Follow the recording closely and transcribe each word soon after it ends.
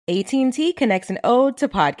AT&T connects an ode to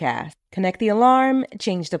podcasts. Connect the alarm,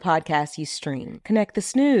 change the podcast you stream. Connect the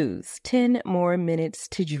snooze, 10 more minutes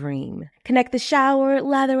to dream. Connect the shower,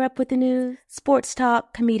 lather up with the news, sports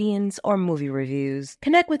talk, comedians, or movie reviews.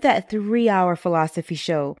 Connect with that 3-hour philosophy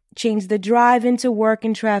show. Change the drive into work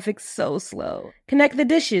and traffic so slow. Connect the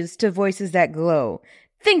dishes to voices that glow.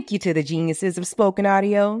 Thank you to the geniuses of spoken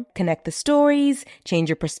audio. Connect the stories, change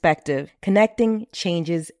your perspective. Connecting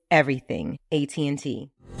changes everything.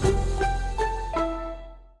 AT&T.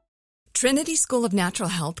 Trinity School of Natural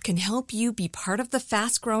Health can help you be part of the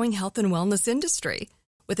fast-growing health and wellness industry.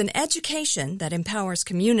 With an education that empowers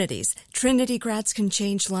communities, Trinity grads can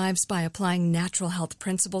change lives by applying natural health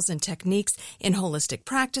principles and techniques in holistic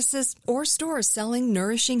practices or stores selling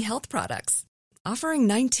nourishing health products. Offering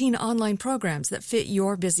 19 online programs that fit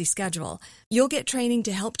your busy schedule, you'll get training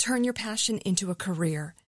to help turn your passion into a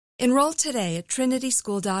career. Enroll today at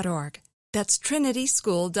trinityschool.org. That's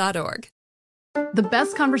trinityschool.org. The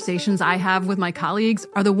best conversations I have with my colleagues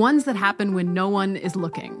are the ones that happen when no one is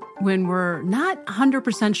looking, when we're not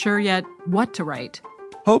 100% sure yet what to write.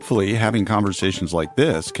 Hopefully, having conversations like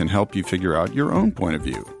this can help you figure out your own point of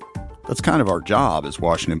view. That's kind of our job as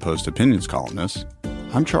Washington Post opinions columnists.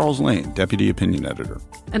 I'm Charles Lane, Deputy Opinion Editor.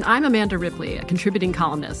 And I'm Amanda Ripley, a contributing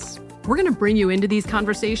columnist. We're going to bring you into these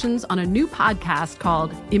conversations on a new podcast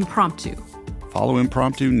called Impromptu. Follow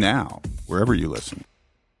Impromptu now, wherever you listen.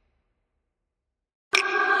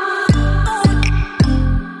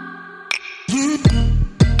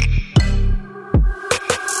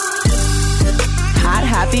 Hot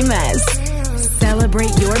Happy Mess.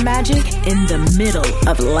 Celebrate your magic in the middle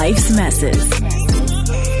of life's messes.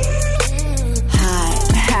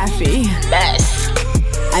 Hot Happy Mess.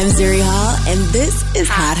 I'm Zuri Hall, and this is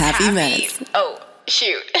Hot Happy Mess. Oh,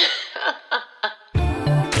 shoot.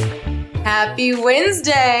 Happy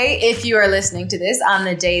Wednesday if you are listening to this on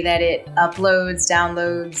the day that it uploads,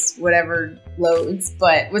 downloads, whatever loads.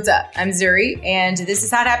 But what's up? I'm Zuri, and this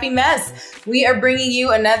is Hot Happy Mess. We are bringing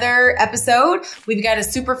you another episode. We've got a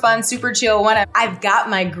super fun, super chill one. I've got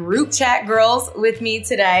my group chat girls with me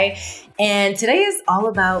today, and today is all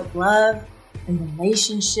about love and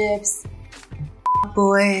relationships and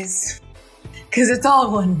boys, because it's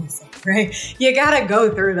all one and the same. Right? You gotta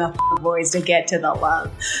go through the boys to get to the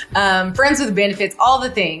love. Friends with benefits, all the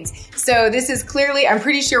things. So this is clearly, I'm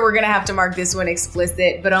pretty sure we're gonna have to mark this one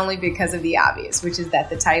explicit, but only because of the obvious, which is that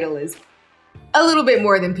the title is a little bit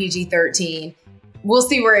more than PG-13. We'll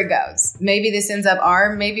see where it goes. Maybe this ends up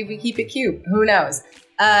R, maybe we keep it cute. Who knows?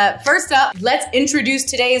 First up, let's introduce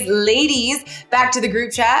today's ladies back to the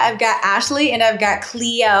group chat. I've got Ashley and I've got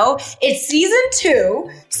Cleo. It's season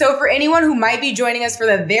 2. So for anyone who might be joining us for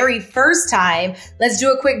the very first time, let's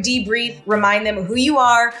do a quick debrief, remind them who you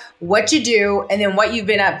are, what you do, and then what you've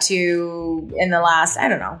been up to in the last,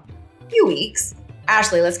 few weeks.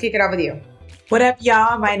 Ashley, let's kick it off with you. What up,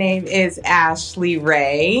 y'all? My name is Ashley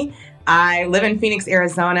Ray. I live in Phoenix,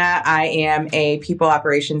 Arizona. I am a people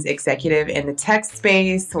operations executive in the tech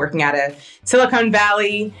space, working out of Silicon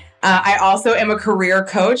Valley. I also am a career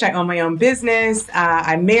coach. I own my own business.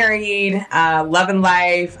 I'm married, loving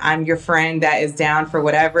life. I'm your friend that is down for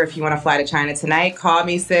whatever. If you want to fly to China tonight, call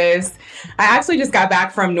me, sis. I actually just got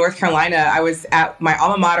back from North Carolina. I was at my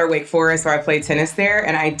alma mater, Wake Forest, where I played tennis there,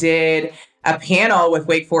 and I did a panel with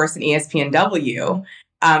Wake Forest and ESPNW.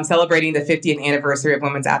 Celebrating the 50th anniversary of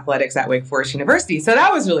women's athletics at Wake Forest University. So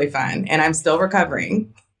that was really fun, and I'm still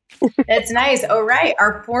recovering. That's nice. All right.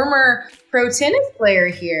 Our former pro tennis player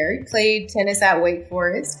here played tennis at Wake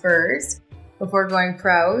Forest first before going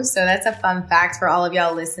pro. So that's a fun fact for all of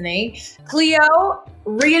y'all listening. Cleo,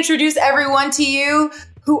 reintroduce everyone to you.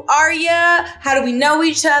 Who are you? How do we know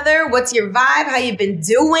each other? What's your vibe? How you been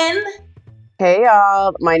doing? Hey,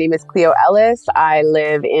 y'all. My name is Cleo Ellis. I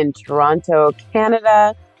live in Toronto,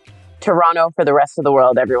 Canada. Toronto for the rest of the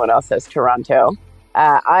world. Everyone else says Toronto.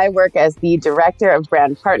 I work as the director of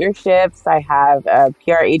brand partnerships. I have a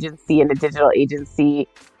PR agency and a digital agency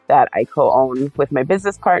that I co-own with my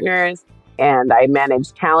business partners, and I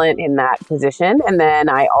manage talent in that position. And then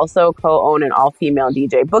I also co-own an all-female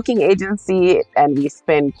DJ booking agency, and we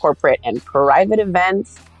spin corporate and private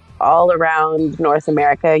events all around North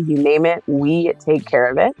America. You name it, we take care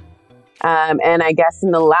of it. And I guess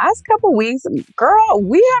in the last couple weeks, girl,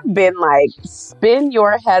 we have been like spin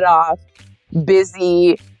your head off,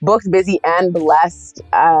 busy, booked, busy, and blessed,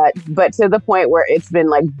 but to the point where it's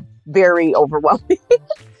been like very overwhelming.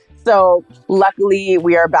 So luckily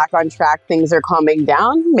we are back on track. Things are calming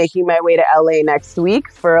down, making my way to LA next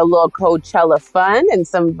week for a little Coachella fun and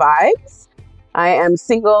some vibes. I am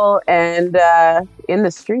single and in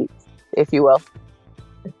the streets, if you will.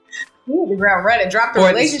 Ooh, the ground running. Drop the For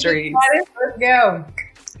the relationship streets. status. Let's go.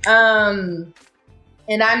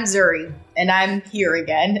 And I'm Zuri, and I'm here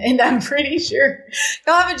again, and I'm pretty sure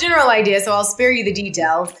you'll have a general idea, so I'll spare you the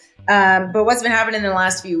details. But what's been happening in the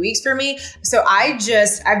last few weeks for me? So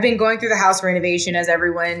I've been going through the house renovation, as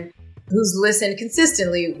everyone who's listened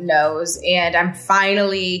consistently knows, and I'm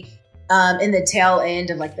finally in the tail end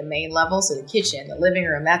of like the main level. So the kitchen, the living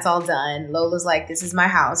room, that's all done. Lola's like, this is my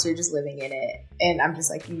house. You're just living in it. And I'm just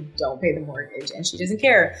like, you don't pay the mortgage. And she doesn't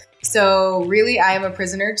care. So really, I am a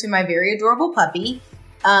prisoner to my very adorable puppy.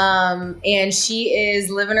 And she is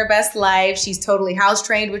living her best life. She's totally house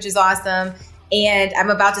trained, which is awesome. And I'm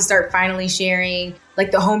about to start finally sharing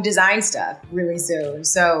like the home design stuff really soon.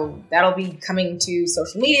 So that'll be coming to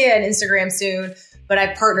social media and Instagram soon. But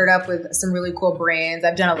I've partnered up with some really cool brands.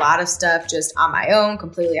 I've done a lot of stuff just on my own,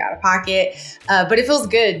 completely out of pocket. But it feels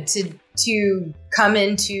good to come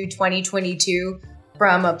into 2022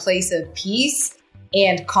 from a place of peace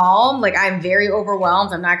and calm. Like, I'm very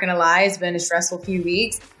overwhelmed. I'm not going to lie. It's been a stressful few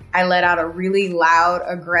weeks. I let out a really loud,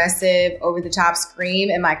 aggressive, over-the-top scream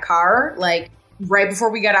in my car, like right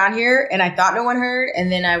before we got on here, and I thought no one heard. And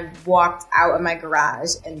then I walked out of my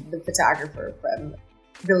garage, and the photographer from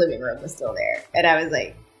the living room was still there. And I was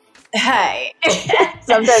like, hey.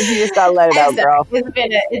 Sometimes you just gotta let it out, girl. It's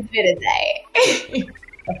been a day.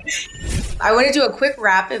 I want to do a quick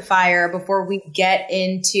rapid fire before we get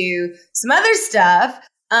into some other stuff.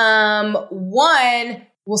 One,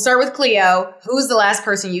 we'll start with Cleo. Who's the last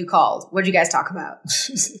person you called? What did you guys talk about?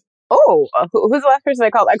 Who's the last person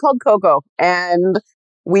I called? I called Coco, and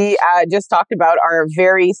we just talked about our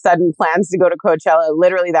very sudden plans to go to Coachella,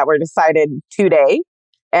 literally that were decided today,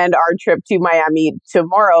 and our trip to Miami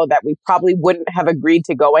tomorrow that we probably wouldn't have agreed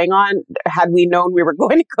to going on had we known we were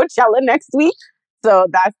going to Coachella next week. So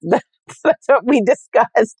that's what we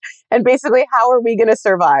discussed. And basically, how are we going to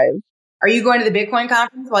survive? Are you going to the Bitcoin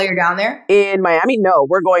conference while you're down there? In Miami? No,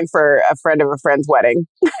 we're going for a friend of a friend's wedding.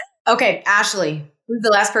 Okay, Ashley, who's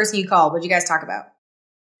the last person you called? What did you guys talk about?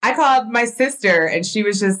 I called my sister, and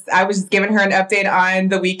I was just giving her an update on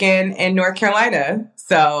the weekend in North Carolina.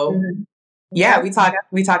 So yeah, we talk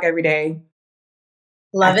every day.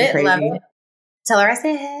 Love it. Tell her I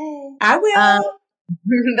say hey. I will.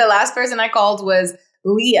 The last person I called was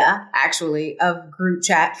Leah, actually, of group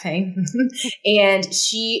chat fame. And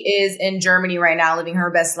she is in Germany right now living her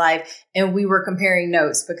best life. And we were comparing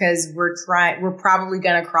notes because we're probably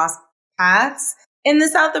going to cross paths in the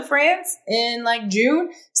south of France in like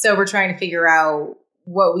June. So we're trying to figure out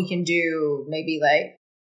what we can do, maybe like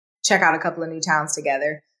check out a couple of new towns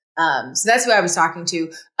together. So that's who I was talking to.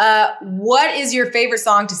 What is your favorite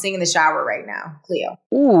song to sing in the shower right now, Cleo?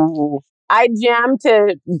 Ooh, I jam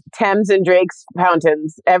to Thames and Drake's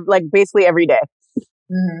Fountains, like basically every day.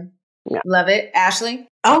 Mm-hmm. Yeah. Love it. Ashley?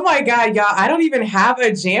 Oh my God, y'all, I don't even have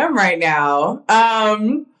a jam right now.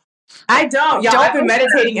 I don't. Y'all, I've been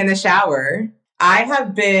meditating in the shower. I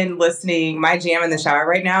have been listening. My jam in the shower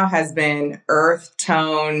right now has been earth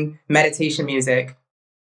tone meditation music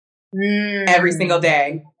every single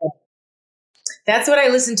day. That's what I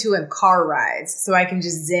listen to in car rides, so I can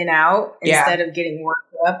just zen out instead of getting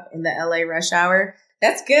worked up in the LA rush hour.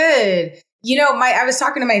 That's good. You know, I was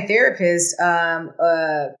talking to my therapist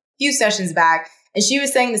a few sessions back, and she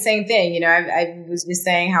was saying the same thing. You know, I was just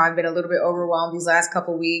saying how I've been a little bit overwhelmed these last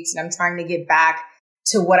couple of weeks, and I'm trying to get back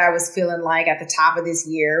to what I was feeling like at the top of this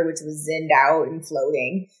year, which was zenned out and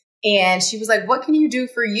floating. And she was like, what can you do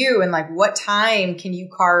for you? And like, what time can you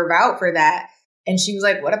carve out for that? And she was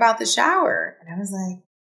like, what about the shower? And I was like,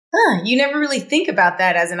 you never really think about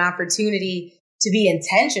that as an opportunity to be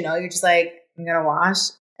intentional. You're just like, I'm going to wash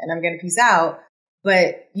and I'm going to peace out.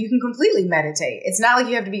 But you can completely meditate. It's not like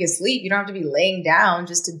you have to be asleep. You don't have to be laying down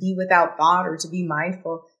just to be without thought or to be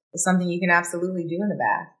mindful. It's something you can absolutely do in the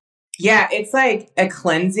bath. Yeah, it's like a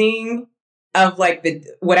cleansing of like the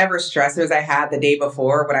whatever stressors I had the day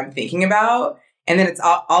before, what I'm thinking about. And then it's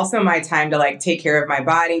also my time to like take care of my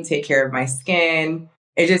body, take care of my skin.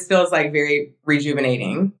 It just feels like very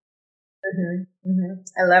rejuvenating. Mm-hmm. Mm-hmm.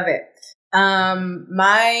 I love it.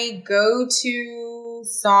 My go-to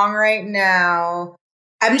song right now,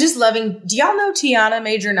 I'm just loving, do y'all know Tiana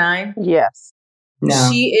Major 9? Yes. No.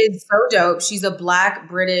 She is so dope. She's a Black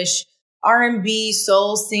British R&B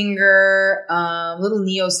soul singer, little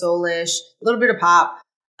neo-soulish, a little bit of pop.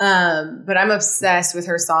 But I'm obsessed with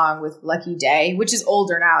her song with Lucky Day, which is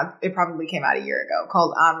older now. It probably came out a year ago,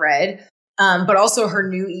 called On Red. But also her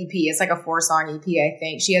new EP. It's like a 4-song EP, I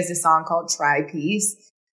think. She has this song called Try Peace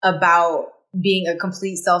about being a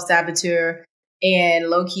complete self-saboteur and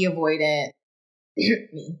low-key avoidant.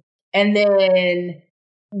 And then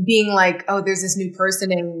being like, oh, there's this new person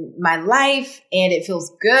in my life and it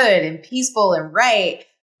feels good and peaceful and right.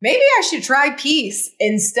 Maybe I should try peace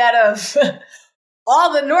instead of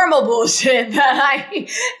all the normal bullshit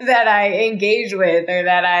that I engage with or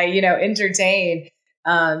that I, entertain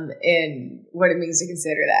in what it means to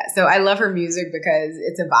consider that. So I love her music because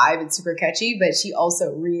it's a vibe. It's super catchy, but she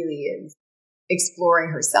also really is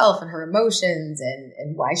exploring herself and her emotions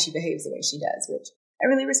and why she behaves the way she does, which I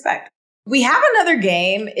really respect. We have another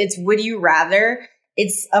game. It's Would You Rather.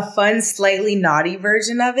 It's a fun, slightly naughty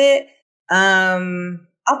version of it.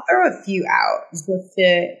 I'll throw a few out just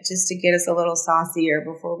to get us a little saucier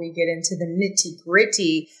before we get into the nitty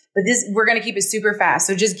gritty. But we're going to keep it super fast.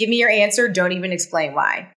 So just give me your answer. Don't even explain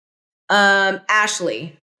why.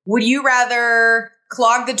 Ashley, would you rather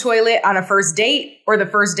clog the toilet on a first date or the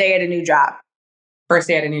first day at a new job? First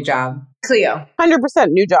day at a new job. Cleo.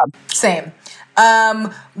 100% new job. Same.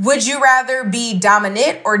 Would you rather be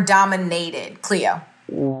dominant or dominated? Cleo.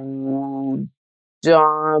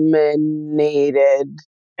 Dominated.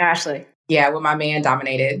 Ashley. Yeah, with my man,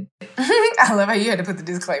 dominated. I love how you had to put the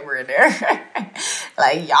disclaimer in there.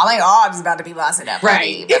 Like, y'all ain't all just about to be bossing up.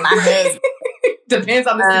 Right. But my husband. Depends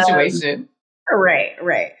on the situation. Right.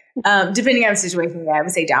 Depending on the situation, yeah, I would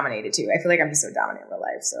say dominated too. I feel like I'm just so dominant in real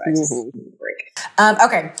life, so I just need a break.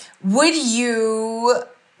 Okay. Would you...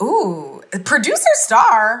 Ooh, producer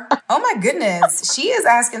Star. Oh my goodness. She is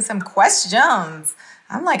asking some questions.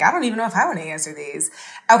 I'm like, I don't even know if I want to answer these.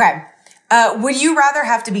 Okay. Would you rather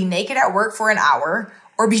have to be naked at work for an hour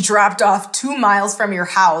or be dropped off 2 miles from your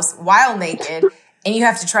house while naked and you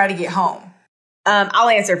have to try to get home? I'll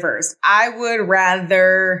answer first. I would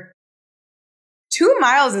rather 2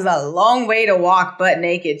 miles is a long way to walk butt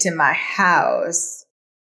naked to my house.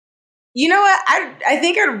 You know what? I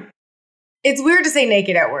think it's weird to say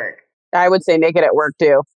naked at work. I would say naked at work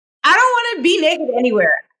too. I don't want to be naked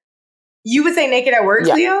anywhere. You would say naked at work,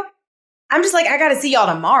 yeah. Cleo? I'm just like, I got to see y'all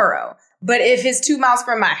tomorrow. But if it's 2 miles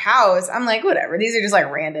from my house, I'm like, whatever. These are just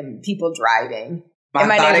like random people driving. My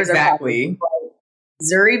thought exactly.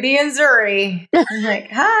 Zuri being Zuri. I'm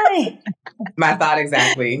like, hi. My thought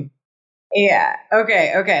exactly. Yeah.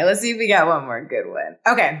 Okay. Let's see if we got one more good one.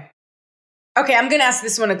 Okay, I'm going to ask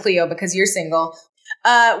this one to Cleo because you're single.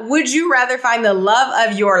 Would you rather find the love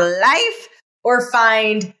of your life or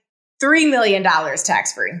find $3 million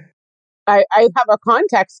tax-free? I have a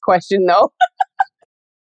context question though.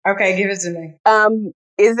 Okay, give it to me.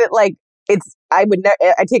 Is it like I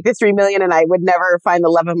take the 3 million and I would never find the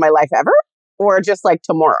love of my life ever, or just like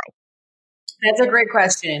tomorrow? That's a great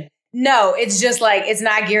question. No, it's just like it's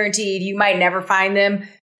not guaranteed. You might never find them,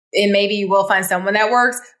 and maybe you will find someone that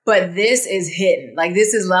works. But this is hidden. Like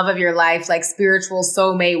this is love of your life, like spiritual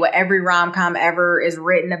soulmate, what every rom-com ever is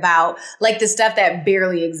written about, like the stuff that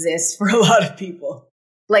barely exists for a lot of people,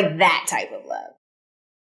 like that type of love.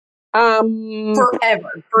 Forever,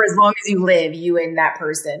 for as long as you live, you and that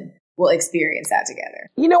person will experience that together.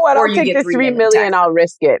 You know what? I'll take the 3 million. I'll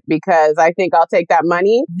risk it because I think I'll take that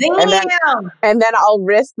money. Damn. And then I'll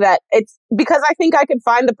risk that. It's because I think I could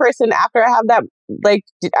find the person after I have that. Like,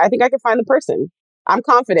 I think I could find the person. I'm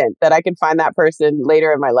confident that I can find that person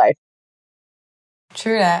later in my life.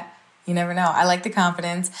 True that. You never know. I like the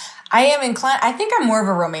confidence. I am inclined. I think I'm more of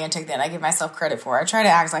a romantic than I give myself credit for. I try to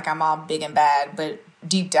act like I'm all big and bad, but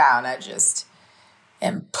deep down, I just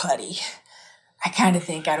am putty. I kind of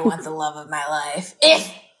think I'd want the love of my life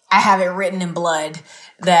if I have it written in blood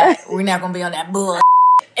that we're not going to be on that bull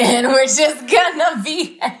and we're just going to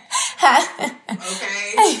be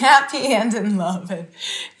happy and in love. And,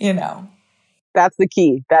 That's the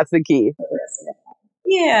key.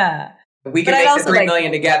 Yeah. We can make the 3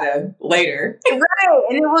 million together later. Right.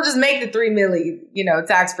 And then we'll just make the 3 million,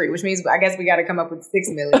 tax free, which means I guess we got to come up with 6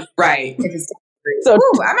 million. Right. If it's so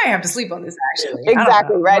I might have to sleep on this actually.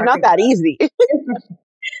 Exactly. Right. Not that easy.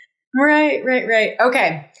 Right.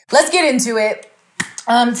 Okay. Let's get into it.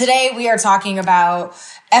 Today we are talking about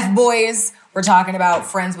F-boys. We're talking about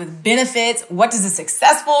friends with benefits. What does a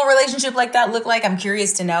successful relationship like that look like? I'm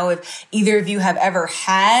curious to know if either of you have ever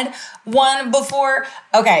had one before.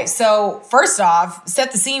 Okay, so first off,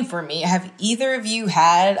 set the scene for me. Have either of you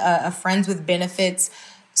had a friends with benefits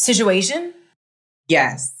situation?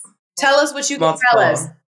 Yes. Tell us what you can tell us.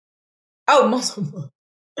 Oh, multiple.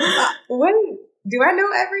 Wait, do I know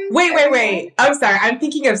every? Wait. I'm sorry. I'm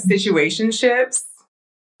thinking of situationships.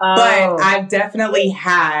 But I've definitely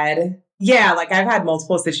had... Yeah, like I've had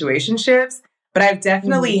multiple situationships, but I've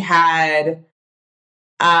definitely had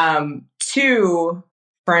 2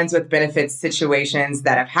 friends with benefits situations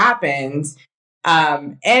that have happened.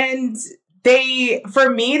 And they've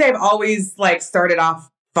always like started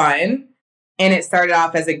off fun. And it started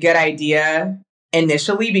off as a good idea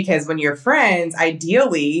initially, because when you're friends,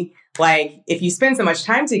 ideally, like if you spend so much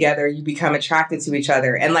time together, you become attracted to each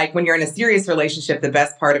other. And like when you're in a serious relationship, the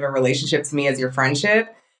best part of a relationship to me is your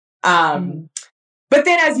friendship. But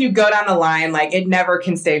then as you go down the line, like it never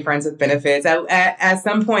can stay friends with benefits. At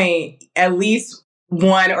some point, at least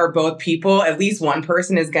one or both people, at least one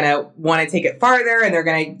person is going to want to take it farther, and they're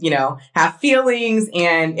going to, you know, have feelings,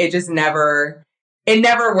 and it never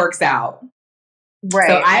works out. Right.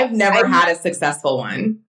 So I've never had a successful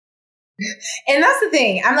one. And that's the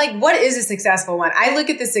thing. I'm like, what is a successful one? I look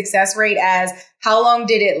at the success rate as how long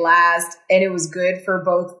did it last, and it was good for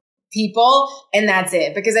both people, and that's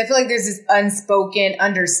it. Because I feel like there's this unspoken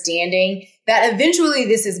understanding that eventually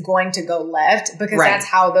this is going to go left, because that's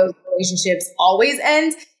how those relationships always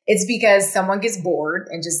end. It's because someone gets bored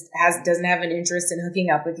and just doesn't have an interest in hooking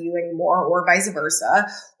up with you anymore, or vice versa,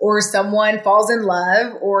 or someone falls in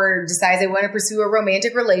love or decides they want to pursue a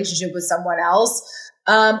romantic relationship with someone else.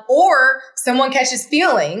 Or someone catches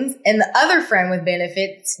feelings and the other friend with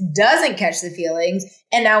benefits doesn't catch the feelings,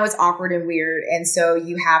 and now it's awkward and weird. And so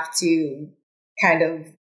you have to kind of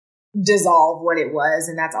dissolve what it was,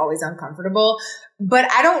 and that's always uncomfortable.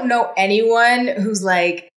 But I don't know anyone who's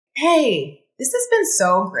like, hey, this has been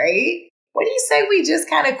so great. What do you say we just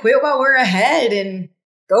kind of quit while we're ahead and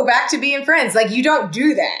go back to being friends? Like, you don't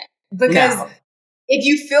do that, because if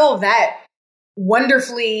you feel that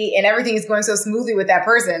wonderfully and everything is going so smoothly with that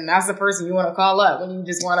person, that's the person you want to call up when you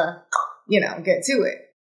just want to, you know, get to it.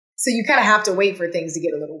 So you kind of have to wait for things to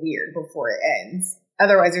get a little weird before it ends.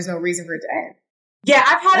 Otherwise, there's no reason for it to end. Yeah,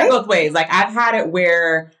 I've had it both ways. Like, I've had it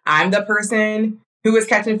where I'm the person who was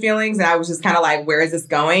catching feelings, and I was just kind of like, where is this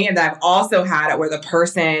going? And I've also had it where the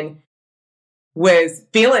person was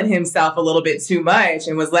feeling himself a little bit too much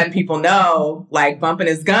and was letting people know, like bumping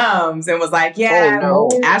his gums, and was like, yeah,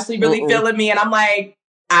 Ashley really feeling me. And I'm like,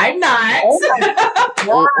 I'm not.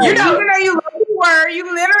 You know, even though you were, you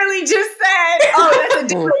literally just said, oh, that's a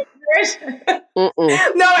different version. No,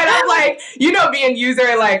 and I'm like, you know, being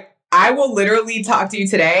user, like, I will literally talk to you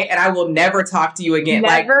today and I will never talk to you again.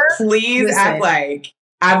 Never? Like, please act like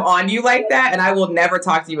I'm on you like that, and I will never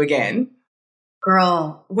talk to you again.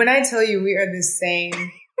 Girl, when I tell you we are the same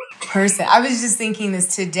person, I was just thinking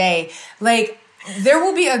this today. Like, there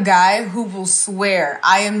will be a guy who will swear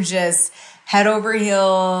I am just head over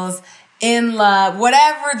heels, in love,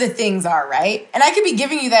 whatever the things are, right? And I could be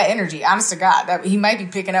giving you that energy, honest to God, that he might be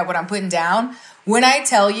picking up what I'm putting down. When I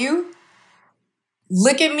tell you,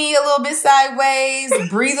 look at me a little bit sideways,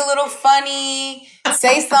 breathe a little funny,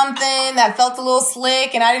 say something that felt a little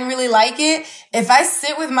slick and I didn't really like it. If I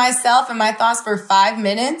sit with myself and my thoughts for 5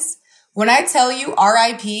 minutes, when I tell you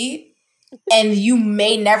RIP, and you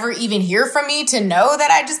may never even hear from me to know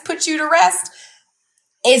that I just put you to rest,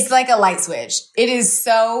 it's like a light switch. It is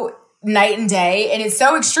so night and day, and it's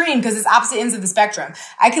so extreme because it's opposite ends of the spectrum.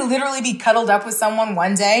 I could literally be cuddled up with someone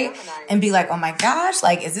one day and be like, oh my gosh,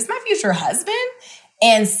 like, is this my future husband?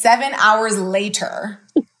 And 7 hours later,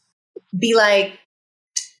 be like,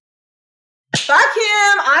 fuck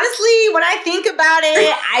him. Honestly, when I think about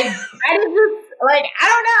it, I just, like, I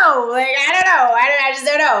don't know. Like, I don't know. I just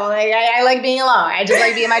don't know. Like, I like being alone. I just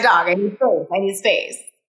like being my dog. I need space.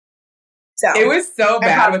 So it was so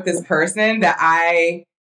bad with this person that I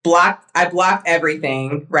blocked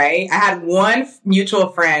everything, right? I had one mutual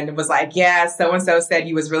friend who was like, yeah, so-and-so said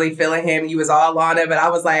you was really feeling him. You was all on him. But I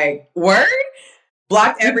was like, word?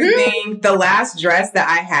 Blocked everything. The last dress that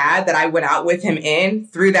I had that I went out with him in,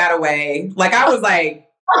 threw that away. Like, I was like,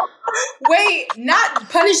 wait, not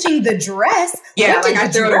punishing the dress. Yeah, like I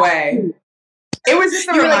threw it away. It was just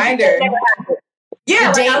a reminder.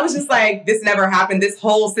 Yeah, like I was just like, this never happened. This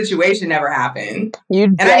whole situation never happened. You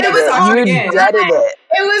did and it was all again.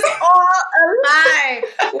 It was all a lie.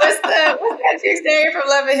 What's that chick's name from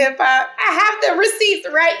Love and Hip Hop? I have the receipts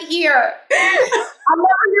right here. I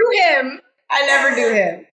never knew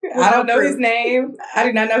him. I don't know his name. I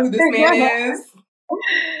do not know who this man is.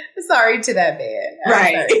 Sorry to that man.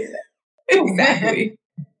 Right. Exactly.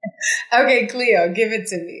 Okay, Cleo, give it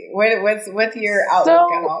to me. What's your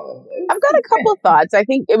outlook on all of this? I've got a couple thoughts. I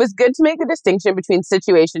think it was good to make a distinction between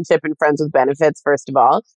situationship and friends with benefits, first of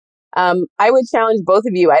all. I would challenge both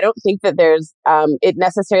of you. I don't think that there's it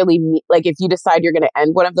necessarily, like, if you decide you're going to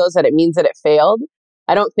end one of those, that it means that it failed.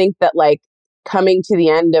 I don't think that, like, coming to the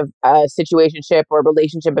end of a situationship or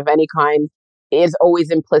relationship of any kind is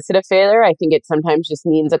always implicit a failure. I think it sometimes just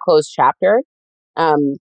means a closed chapter.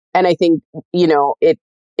 And I think, you know, it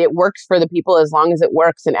works for the people as long as it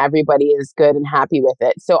works and everybody is good and happy with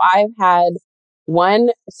it. So I've had one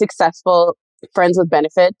successful friends with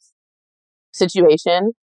benefits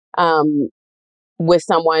situation. with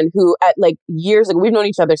someone who at like years ago, we've known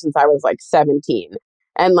each other since I was like 17.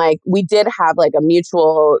 And like we did have like a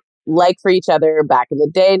mutual like for each other back in the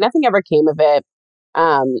day. Nothing ever came of it.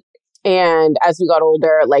 And as we got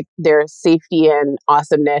older, like there's safety and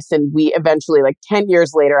awesomeness. And we eventually, like 10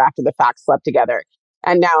 years later after the fact, slept together.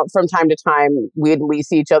 And now from time to time, we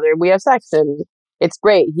see each other, we have sex, and it's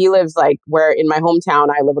great. He lives like where in my hometown,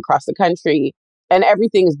 I live across the country, and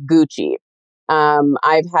everything's Gucci.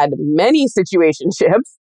 I've had many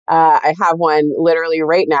situationships. I have one literally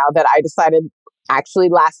right now that I decided actually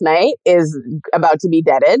last night is about to be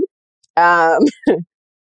deaded. And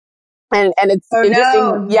it's interesting.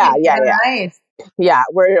 No. Yeah. Nice. Yeah,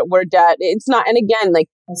 we're dead. It's not, and again, like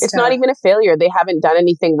it's not even a failure. They haven't done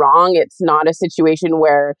anything wrong. It's not a situation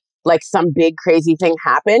where like some big crazy thing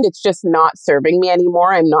happened. It's just not serving me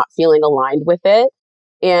anymore. I'm not feeling aligned with it.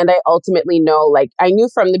 And I ultimately know, like I knew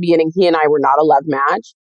from the beginning, he and I were not a love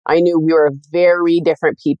match. I knew we were very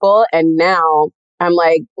different people. And now I'm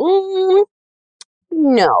like,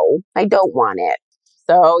 no, I don't want it.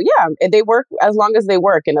 So yeah, they work as long as they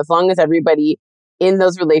work, and as long as everybody in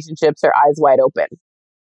those relationships are eyes wide open.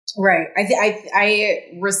 Right. I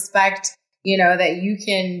respect, that you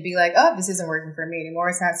can be like, oh, this isn't working for me anymore.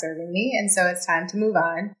 It's not serving me. And so it's time to move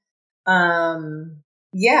on.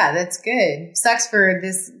 Yeah, that's good. Sucks for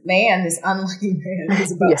this man, this unlucky man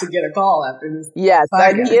who's about to get a call after this. Yes,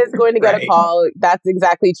 he is going to get a call. That's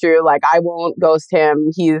exactly true. Like I won't ghost him.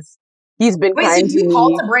 He's been kind to me. Wait, so you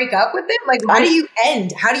called to break up with him? Like,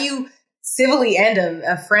 how do you civilly end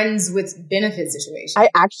a friends with benefits situation? I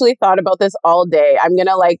actually thought about this all day. When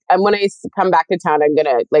I come back to town, I'm going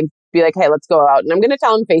to like be like, hey, let's go out. And I'm going to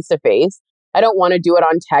tell him face to face. I don't want to do it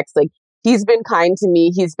on text. Like he's been kind to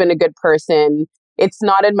me. He's been a good person. It's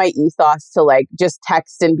not in my ethos to like just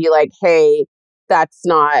text and be like, hey, that's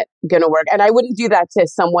not going to work. And I wouldn't do that to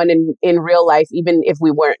someone in real life, even if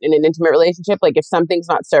we weren't in an intimate relationship. Like if something's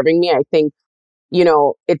not serving me, I think,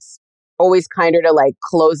 it's always kinder to like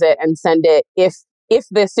close it and send it if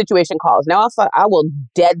the situation calls. Now I will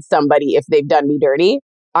dead somebody if they've done me dirty.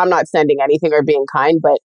 I'm not sending anything or being kind,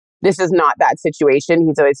 but this is not that situation.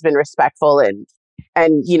 He's always been respectful and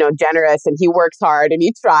generous, and he works hard and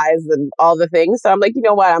he tries and all the things. So I'm like, you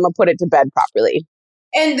know what? I'm gonna put it to bed properly.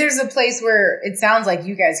 And there's a place where it sounds like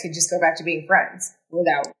you guys could just go back to being friends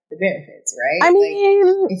without the benefits, right? I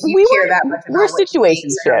mean, like, if you care that much about we're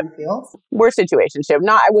situationship. We're situationship.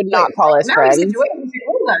 I would not call us friends.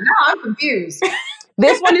 Hold on, now I'm confused.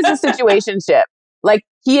 This one is a situationship. Like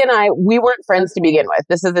he and I, we weren't friends to begin with.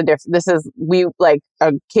 We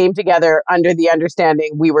came together under the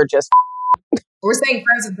understanding we were just. We're saying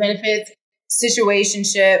friends with benefits,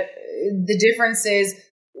 situationship. The difference is.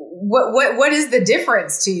 What is the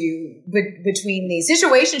difference to you between these?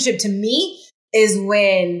 Situationship to me is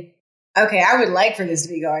when, okay, I would like for this to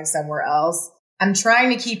be going somewhere else. I'm trying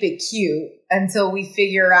to keep it cute until we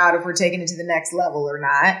figure out if we're taking it to the next level or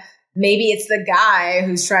not. Maybe it's the guy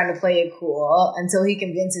who's trying to play it cool until he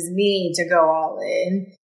convinces me to go all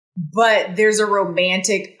in. But there's a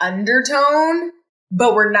romantic undertone,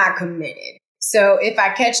 but we're not committed. So if I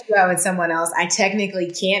catch you out with someone else, I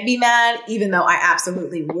technically can't be mad, even though I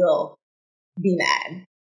absolutely will be mad,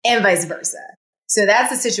 and vice versa. So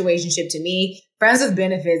that's a situationship to me. Friends with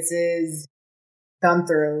benefits is thumb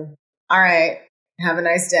through. All right, have a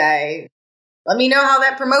nice day. Let me know how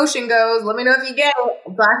that promotion goes. Let me know if you get it.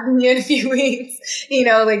 I'll talk to you in a few weeks.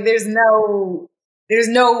 There's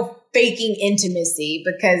no faking intimacy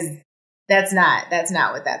because that's not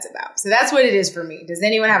what that's about. So that's what it is for me. Does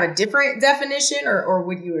anyone have a different definition or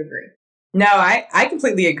would you agree? No, I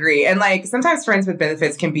completely agree. And like sometimes friends with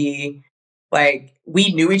benefits can be like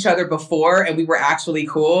we knew each other before and we were actually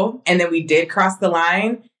cool. And then we did cross the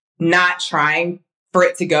line, not trying for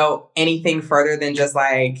it to go anything further than just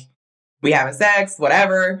like we having sex,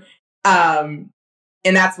 whatever. And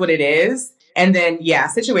that's what it is. And then, yeah,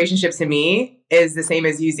 situationships to me is the same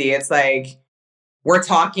as UZ. It's like, we're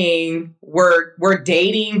talking, we're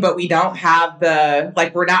dating, but we don't have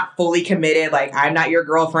we're not fully committed. Like, I'm not your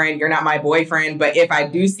girlfriend. You're not my boyfriend. But if I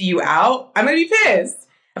do see you out, I'm going to be pissed.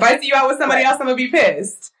 If I see you out with somebody else, I'm going to be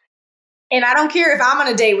pissed. And I don't care if I'm on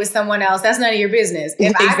a date with someone else. That's none of your business.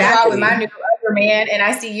 If I go out with my new other man and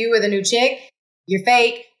I see you with a new chick, you're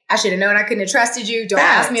fake. I should have known I couldn't have trusted you. Don't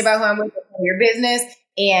ask me about who I'm with. Your business.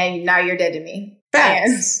 And now you're dead to me.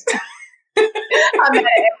 Facts. I'm mad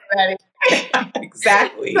at everybody.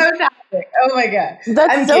 Exactly. So toxic. Oh my God.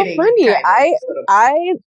 That's I'm so kidding. funny.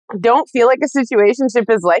 I don't feel like a situationship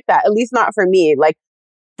is like that. At least not for me. Like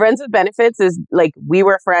friends with benefits is like we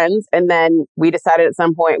were friends and then we decided at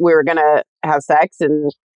some point we were gonna have sex,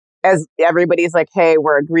 and as everybody's like, hey,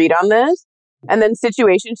 we're agreed on this. And then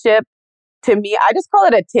situationship, to me, I just call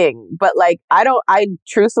it a ting. But like, I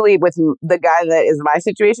truthfully, with the guy that is my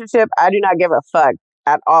situationship, I do not give a fuck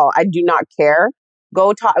at all. I do not care.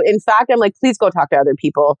 Go talk. In fact, I'm like, please go talk to other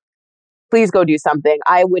people. Please go do something.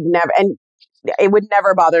 I would never, and it would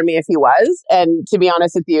never bother me if he was. And to be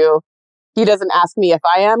honest with you, he doesn't ask me if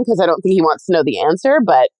I am because I don't think he wants to know the answer,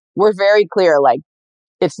 but we're very clear, like,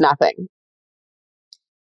 it's nothing.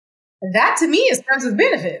 That to me is friends with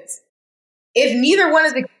benefits. If neither one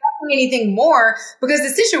is expecting anything more, because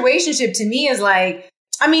the situationship to me is like,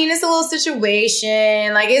 I mean, it's a little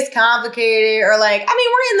situation, like it's complicated, or like, I mean,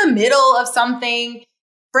 we're in the middle of something.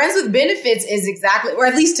 Friends with benefits is exactly, or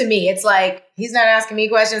at least to me, it's like, he's not asking me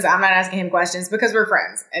questions, I'm not asking him questions because we're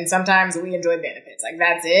friends. And sometimes we enjoy benefits. Like,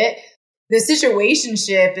 that's it. The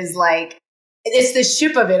situationship is like, it's the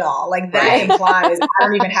ship of it all. Like, that implies I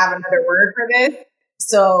don't even have another word for this.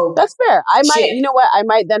 So that's fair. You know what? I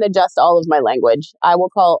might then adjust all of my language. I will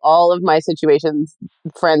call all of my situations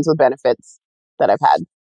friends with benefits that I've had.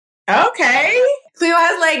 Okay. Cleo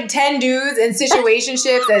has like 10 dudes in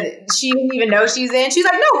situationships that she didn't even know she's in. She's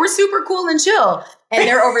like, no, we're super cool and chill. And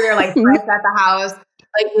they're over there like fresh at the house.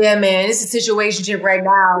 Like, yeah, man, it's a situationship right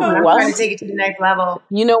now. And I'm trying to take it to the next level.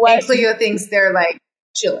 You know what? And Cleo thinks they're like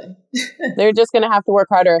chilling. They're just going to have to work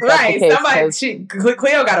harder. If right. that's the case,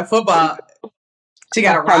 Cleo got a football. She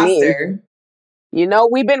got a roster. You know,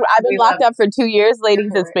 I've been locked up for 2 years,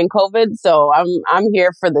 ladies. It's been COVID, so I'm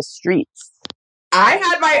here for the streets. I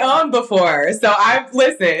had my own before, so I've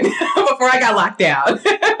listened before I got locked down.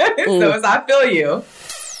 So I feel you.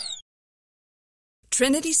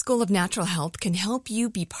 Trinity School of Natural Health can help you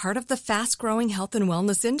be part of the fast-growing health and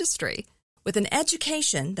wellness industry. With an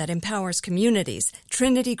education that empowers communities,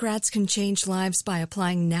 Trinity grads can change lives by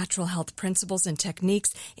applying natural health principles and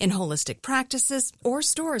techniques in holistic practices or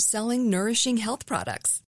stores selling nourishing health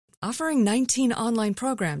products. Offering 19 online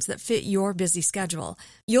programs that fit your busy schedule,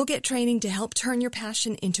 you'll get training to help turn your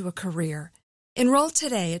passion into a career. Enroll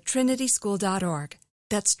today at trinityschool.org.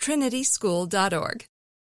 That's trinityschool.org.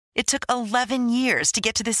 It took 11 years to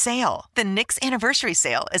get to this sale. The Knix Anniversary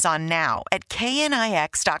Sale is on now at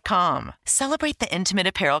knix.com. Celebrate the intimate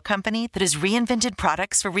apparel company that has reinvented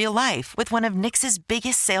products for real life with one of Knix's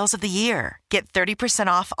biggest sales of the year. Get 30%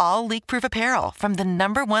 off all leak-proof apparel from the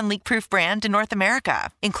 #1 leak-proof brand in North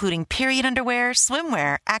America, including period underwear,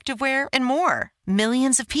 swimwear, activewear, and more.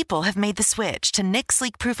 Millions of people have made the switch to Knix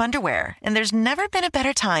leak-proof underwear, and there's never been a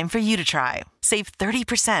better time for you to try. Save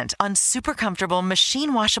 30% on super comfortable,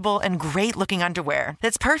 machine-washable, and great-looking underwear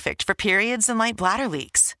that's perfect for periods and light bladder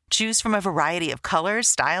leaks. Choose from a variety of colors,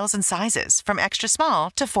 styles, and sizes, from extra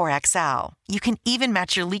small to 4XL. You can even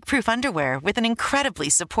match your leak-proof underwear with an incredibly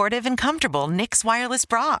supportive and comfortable Knix wireless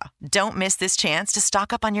bra. Don't miss this chance to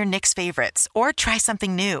stock up on your Knix favorites or try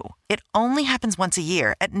something new. It only happens once a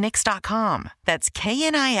year at Knix.com. That's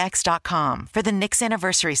KNIX.com for the Knix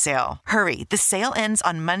Anniversary Sale. Hurry, the sale ends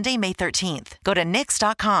on Monday, May 13th. Go to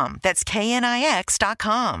Knix.com. That's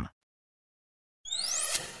KNIX.com.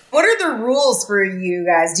 What are the rules for you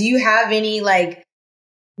guys? Do you have any, like,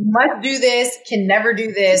 must do this, can never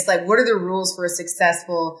do this? Like, what are the rules for a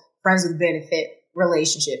successful friends with benefit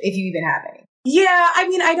relationship, if you even have any? Yeah, I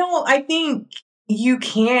mean, I think you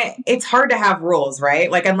can't, it's hard to have rules,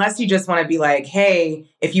 right? Like, unless you just want to be like, hey,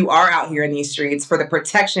 if you are out here in these streets for the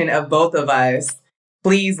protection of both of us,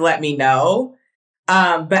 please let me know.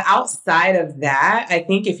 But outside of that, I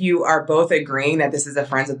think if you are both agreeing that this is a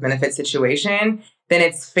friends with benefit situation, then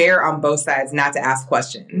it's fair on both sides not to ask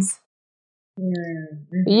questions.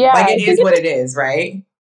 Yeah. Like, it is what it is, right?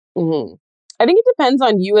 Mm-hmm. I think it depends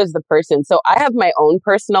on you as the person. So I have my own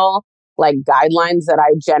personal, like, guidelines that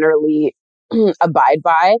I generally abide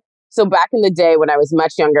by. So back in the day when I was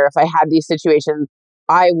much younger, if I had these situations,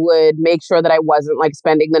 I would make sure that I wasn't, like,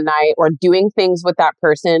 spending the night or doing things with that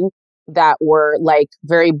person that were, like,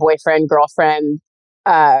 very boyfriend, girlfriend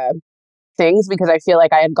things, because I feel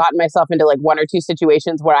like I had gotten myself into, like, 1 or 2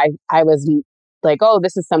 situations where I was like, oh,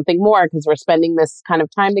 this is something more because we're spending this kind of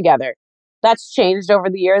time together. That's changed over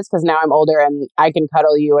the years because now I'm older and I can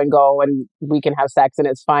cuddle you and go and we can have sex and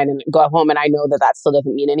it's fine and go home and I know that that still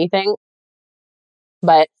doesn't mean anything.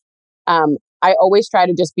 But I always try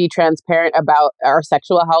to just be transparent about our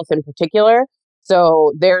sexual health in particular.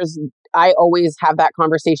 So I always have that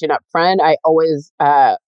conversation up front. I always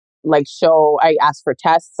I ask for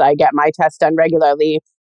tests. I get my tests done regularly.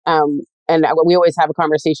 And we always have a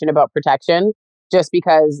conversation about protection, just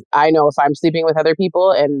because I know if I'm sleeping with other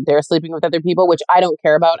people and they're sleeping with other people, which I don't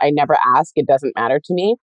care about, I never ask. It doesn't matter to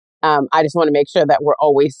me. I just want to make sure that we're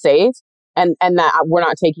always safe and that we're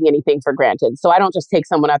not taking anything for granted. So I don't just take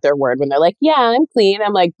someone at their word when they're like, yeah, I'm clean.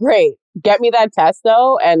 I'm like, great. get me that test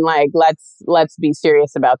though, and like let's be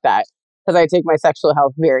serious about that, because I take my sexual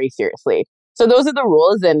health very seriously. So those are the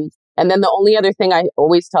rules, and then the only other thing I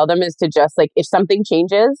always tell them is to just like, if something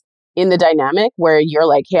changes in the dynamic where you're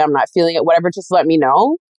like, hey, I'm not feeling it, whatever, just let me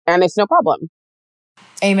know, and it's no problem.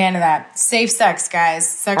 Amen to that. Safe sex, guys.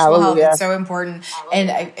 Sexual health is so important.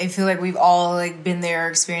 And I feel like we've all like been there,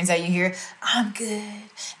 experienced that. You hear, I'm good.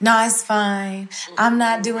 No, it's fine. I'm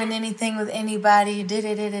not doing anything with anybody.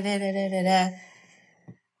 Da-da-da-da-da-da-da-da.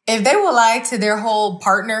 If they will lie to their whole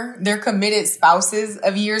partner, their committed spouses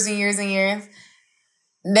of years and years and years,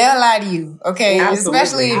 they'll lie to you, okay? Absolutely.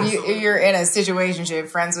 Especially if you're in a situationship,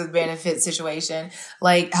 friends with benefit situation.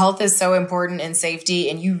 Like, health is so important and safety,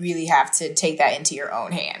 and you really have to take that into your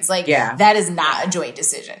own hands. Like, that is not a joint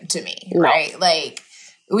decision to me, right? Like,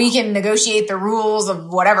 we can negotiate the rules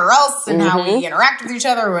of whatever else and how we interact with each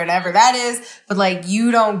other or whatever that is, but like,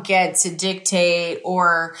 you don't get to dictate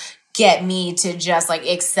or get me to just like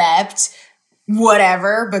accept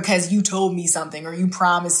whatever because you told me something or you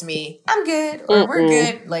promised me I'm good or we're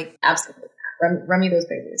good. Like, absolutely. Run me those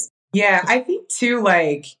papers. Yeah, I think too,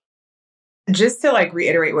 like, just to like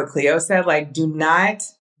reiterate what Cleo said, like, do not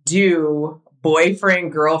do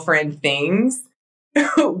boyfriend, girlfriend things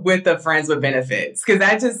with the friends with benefits. Cause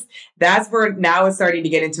that's where now it's starting to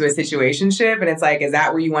get into a situationship. And it's like, is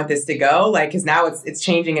that where you want this to go? Like, cause now it's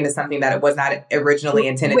changing into something that it was not originally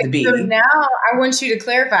intended to be. So now I want you to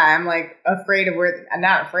clarify. I'm like afraid of where, I'm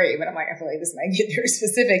not afraid, but I'm like, I feel like this might get very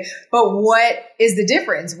specific, but what is the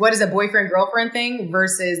difference? What is a boyfriend, girlfriend thing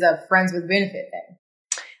versus a friends with benefit thing?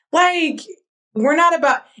 Like, we're not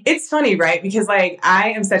about, it's funny, right? Because like,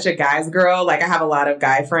 I am such a guy's girl. Like, I have a lot of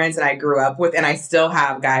guy friends and I grew up with, and I still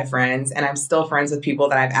have guy friends, and I'm still friends with people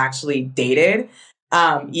that I've actually dated.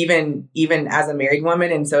 Even as a married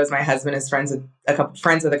woman. And so is my husband is friends with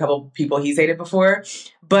a couple people he's dated before.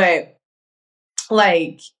 But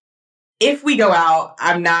like, if we go out,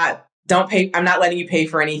 I'm not letting you pay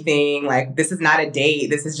for anything. Like, this is not a date.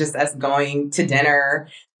 This is just us going to dinner.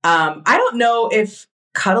 I don't know if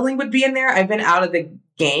cuddling would be in there. I've been out of the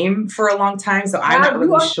game for a long time, so I'm not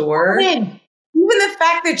really sure. Even the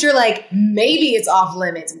fact that you're like, maybe it's off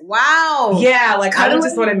limits. Wow. Yeah, like I would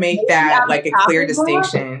just want to make that like a clear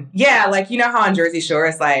distinction. Yeah, like, you know how on Jersey Shore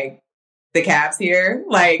it's like the Caps here?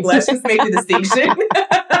 Like, let's just make the distinction.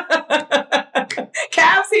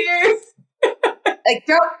 Caps here. Like,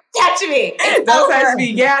 don't touch me. Don't touch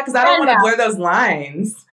me. Yeah, because I don't want to blur those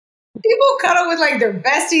lines. People cuddle with like their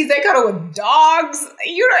besties. They cuddle with dogs.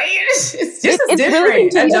 You know, it's different. Really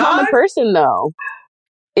contingent on the person, though.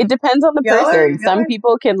 It depends on the person. Some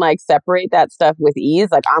people can like separate that stuff with ease.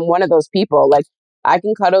 Like, I'm one of those people. Like, I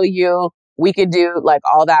can cuddle you. We could do like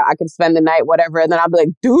all that. I could spend the night, whatever, and then I'll be like,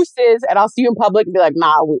 deuces, and I'll see you in public and be like,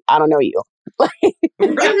 nah, I don't know you.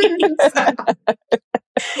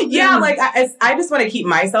 Yeah, like I just want to keep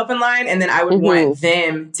myself in line, and then I would want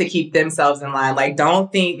them to keep themselves in line. Like,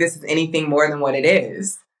 don't think this is anything more than what it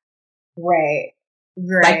is. Right.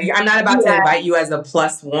 Like, I'm not about to invite you as a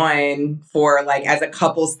 +1 for like as a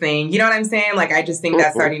couples thing. You know what I'm saying? Like, I just think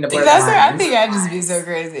that's starting to blur the lines. I think I'd just be so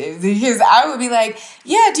crazy because I would be like,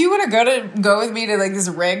 yeah, do you want to go with me to like this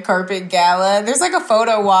red carpet gala? There's like a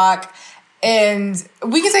photo walk. And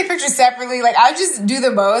we can take pictures separately. Like, I just do the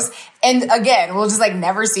most. And again, we'll just like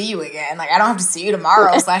never see you again. Like, I don't have to see you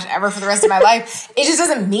tomorrow / ever for the rest of my life. It just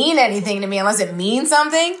doesn't mean anything to me unless it means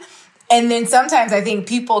something. And then sometimes I think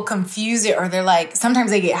people confuse it, or they're like, sometimes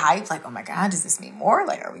they get hyped. Like, oh my God, does this mean more?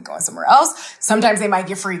 Like, are we going somewhere else? Sometimes they might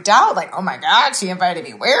get freaked out. Like, oh my God, she invited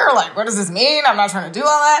me where? Like, what does this mean? I'm not trying to do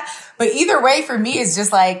all that. But either way, for me, it's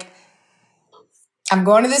just like, I'm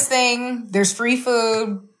going to this thing. There's free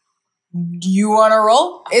food. You want to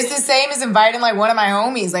roll? It's the same as inviting like one of my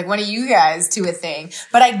homies, like one of you guys to a thing.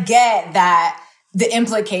 But I get that the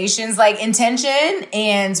implications, like intention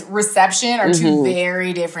and reception, are two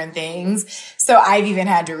very different things. So I've even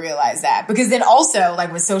had to realize that, because then also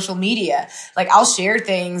like with social media, like I'll share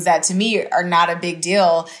things that to me are not a big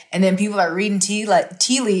deal. And then people are reading tea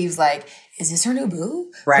leaves like, is this her new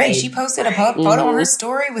boo? Right. Wait, she posted a photo on her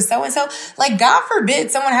story with so-and-so. Like, God forbid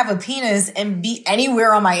someone have a penis and be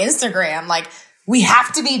anywhere on my Instagram. Like, we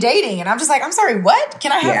have to be dating. And I'm just like, I'm sorry, what?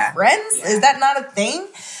 Can I have friends? Yeah. Is that not a thing?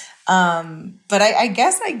 But I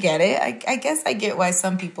guess I get it. I guess I get why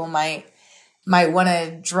some people might want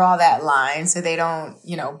to draw that line so they don't,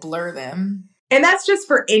 blur them. And that's just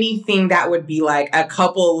for anything that would be like a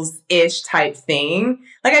couples-ish type thing.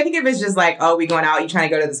 Like, I think if it's just like, oh, we going out, you trying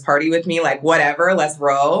to go to this party with me? Like, whatever, let's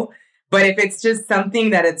roll. But if it's just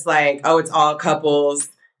something that it's like, oh, it's all couples,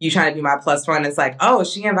 you trying to be my +1, it's like, oh,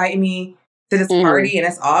 she invited me to this party and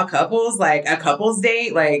it's all couples, like a couples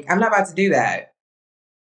date. Like, I'm not about to do that.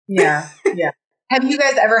 Yeah. Yeah. Have you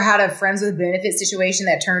guys ever had a friends with benefits situation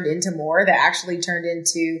that turned into more, that actually turned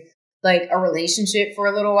into like a relationship for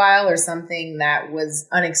a little while, or something that was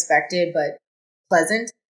unexpected but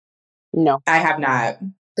pleasant? No. I have not.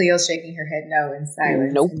 Cleo's shaking her head no in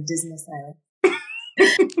silence. Nope. In dismal silence.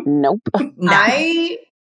 Nope. I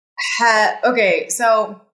had, okay, so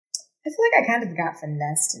I feel like I kind of got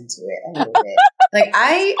finessed into it a little bit. Like,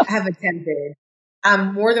 I have attempted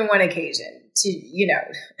on more than one occasion to, you know,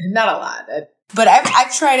 not a lot, but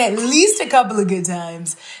I've tried at least a couple of good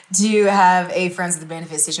times to have a friends with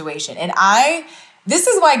benefits situation. And this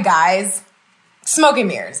is why guys, smoke and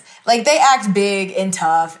mirrors. Like, they act big and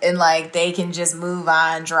tough and like they can just move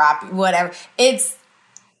on, drop, whatever. It's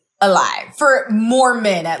a lie for more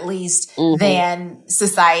men, at least, than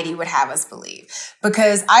society would have us believe.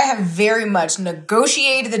 Because I have very much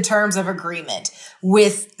negotiated the terms of agreement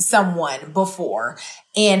with someone before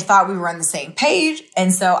and thought we were on the same page.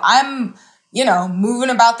 And so I'm, you know,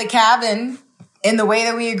 moving about the cabin in the way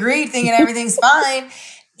that we agreed, thinking everything's fine.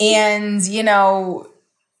 And, you know,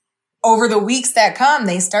 over the weeks that come,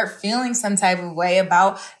 they start feeling some type of way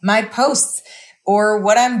about my posts or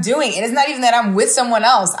what I'm doing. And it's not even that I'm with someone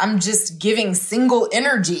else. I'm just giving single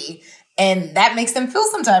energy, and that makes them feel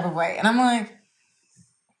some type of way. And I'm like,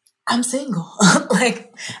 I'm single.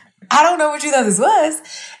 Like, I don't know what you thought this was.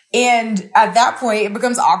 And at that point, it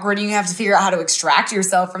becomes awkward and you have to figure out how to extract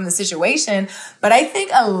yourself from the situation. But I think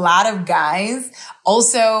a lot of guys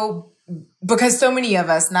also, because so many of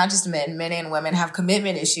us, not just men and women, have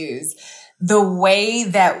commitment issues, the way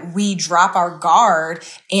that we drop our guard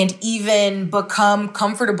and even become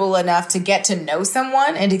comfortable enough to get to know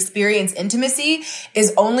someone and experience intimacy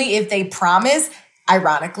is only if they promise,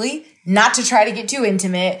 ironically, not to try to get too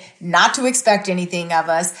intimate, not to expect anything of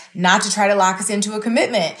us, not to try to lock us into a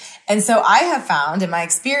commitment. And so I have found in my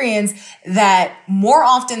experience that more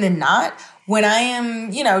often than not, when I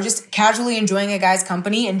am, you know, just casually enjoying a guy's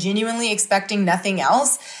company and genuinely expecting nothing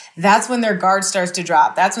else, that's when their guard starts to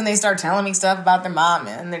drop. That's when they start telling me stuff about their mom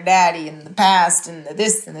and their daddy and the past and the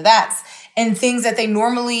this and the that's, and things that they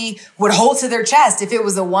normally would hold to their chest if it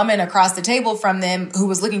was a woman across the table from them who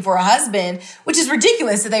was looking for a husband, which is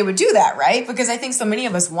ridiculous that they would do that, right? Because I think so many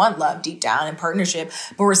of us want love deep down and partnership,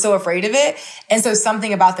 but we're so afraid of it. And so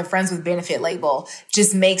something about the friends with benefit label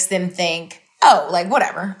just makes them think, oh, like,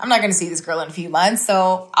 whatever. I'm not going to see this girl in a few months,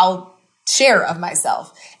 so I'll share of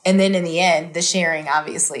myself. And then in the end, the sharing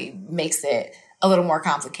obviously makes it a little more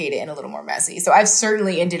complicated and a little more messy. So I've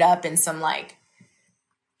certainly ended up in some like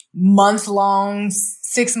month-long,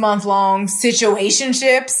 6-month-long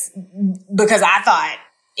situationships because I thought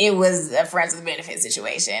it was a friends with benefit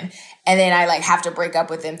situation. And then I like have to break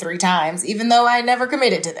up with them 3 times, even though I never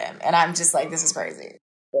committed to them. And I'm just like, this is crazy.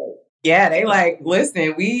 Yeah, they like,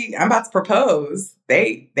 listen, I'm about to propose.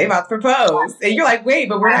 They about to propose. And you're like, wait,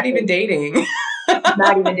 but we're not even dating.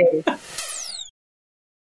 Not even dating.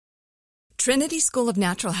 Trinity School of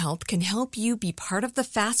Natural Health can help you be part of the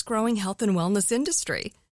fast-growing health and wellness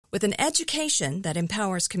industry. With an education that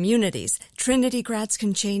empowers communities, Trinity grads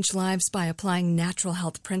can change lives by applying natural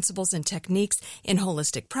health principles and techniques in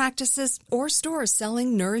holistic practices or stores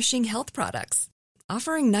selling nourishing health products.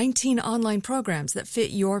 Offering 19 online programs that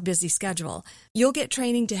fit your busy schedule, you'll get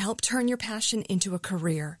training to help turn your passion into a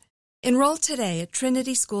career. Enroll today at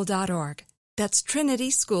trinityschool.org. That's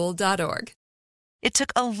trinityschool.org. It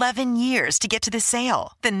took 11 years to get to this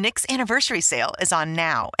sale. The Knix Anniversary Sale is on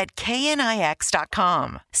now at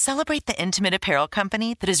knix.com. Celebrate the intimate apparel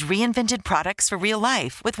company that has reinvented products for real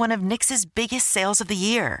life with one of Knix's biggest sales of the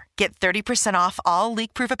year. Get 30% off all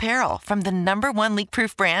leak-proof apparel from the #1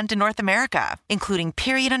 leak-proof brand in North America, including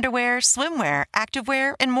period underwear, swimwear,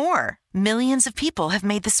 activewear, and more. Millions of people have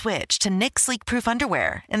made the switch to Knix leak-proof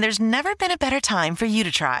underwear, and there's never been a better time for you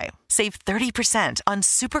to try. Save 30% on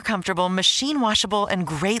super comfortable, machine-washable, and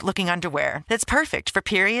great-looking underwear that's perfect for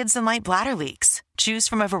periods and light bladder leaks. Choose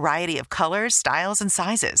from a variety of colors, styles, and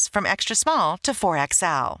sizes, from extra small to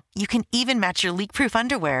 4XL. You can even match your leak-proof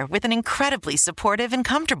underwear with an incredibly supportive and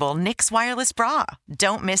comfortable Knix wireless bra.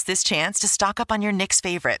 Don't miss this chance to stock up on your Knix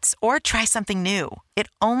favorites or try something new. It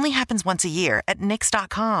only happens once a year at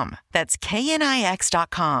Knix.com. That's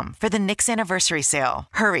knix.com for the Knix Anniversary Sale.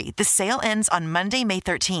 Hurry, the sale ends on Monday, May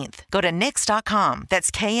 13th. Go to Knix.com.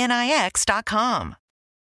 That's knix.com.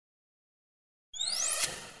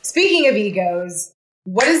 Speaking of egos,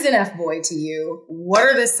 what is an F-boy to you? What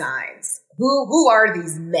are the signs? Who are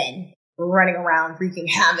these men running around wreaking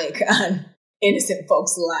havoc on innocent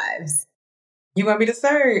folks' lives? You want me to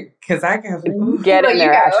start? Because I can get in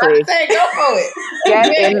there, Ashley. Go for it.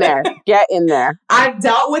 Get in there. Get in there. I've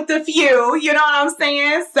dealt with a few, you know what I'm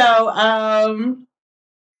saying? So,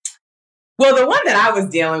 well, the one that I was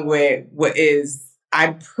dealing with is,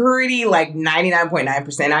 I'm pretty like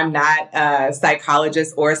 99.9%. I'm not a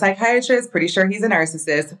psychologist or a psychiatrist. Pretty sure he's a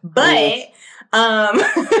narcissist. But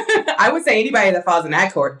I would say anybody that falls in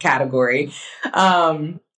that category.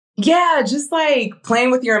 Yeah, just like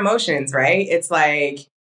playing with your emotions, right? It's like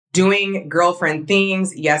doing girlfriend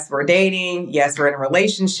things. Yes, we're dating. Yes, we're in a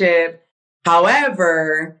relationship.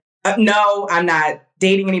 However, no, I'm not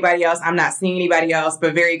dating anybody else. I'm not seeing anybody else.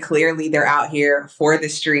 But very clearly, they're out here for the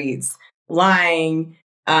streets, lying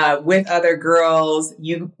with other girls.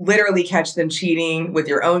 You literally catch them cheating with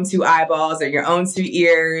your own two eyeballs or your own two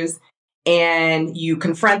ears. And you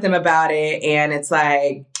confront them about it. And it's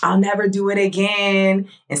like, I'll never do it again.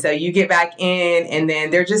 And so you get back in and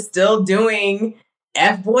then they're just still doing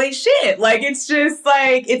F-boy shit. Like, it's just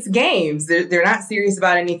like, it's games. They're not serious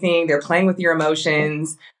about anything. They're playing with your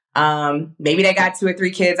emotions. Maybe they got 2 or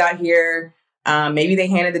 3 kids out here. Maybe they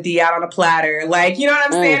handed the D out on a platter. Like, you know what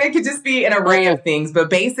I'm saying? It could just be an array of things.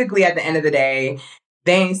 But basically, at the end of the day,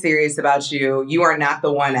 they ain't serious about you. You are not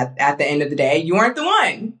the one at the end of the day. You aren't the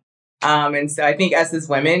one. And so I think us as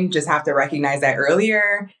women just have to recognize that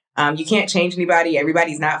earlier. You can't change anybody.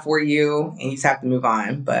 Everybody's not for you. And you just have to move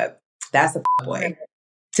on. But that's a boy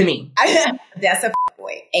to me. That's a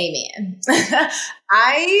boy. Amen.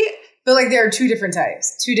 I feel like there are 2 different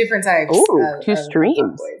types. 2 different types. Ooh, 2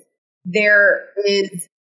 streams. There is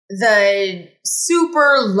the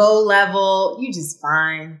super low level, you just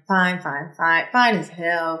fine as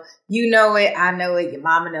hell. You know it, I know it, your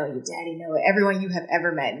mama know it, your daddy know it, everyone you have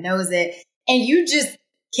ever met knows it. And you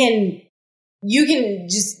can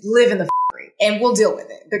just live in the f***ery and we'll deal with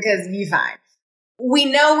it because you're fine. We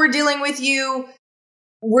know we're dealing with you.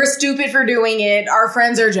 We're stupid for doing it. Our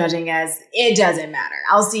friends are judging us. It doesn't matter.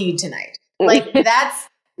 I'll see you tonight. Like, that's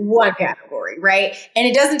one category, right? And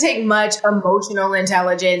it doesn't take much emotional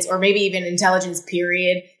intelligence or maybe even intelligence,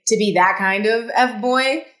 period, to be that kind of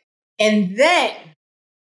F-boy. And then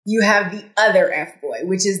you have the other F-boy,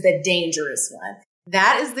 which is the dangerous one.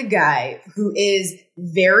 That is the guy who is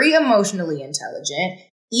very emotionally intelligent.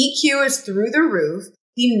 EQ is through the roof.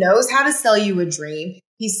 He knows how to sell you a dream.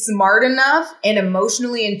 He's smart enough and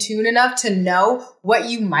emotionally in tune enough to know what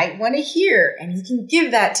you might want to hear, and he can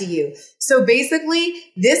give that to you. So basically,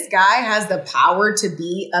 this guy has the power to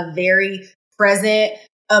be a very present,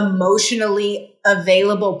 emotionally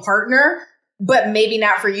available partner, but maybe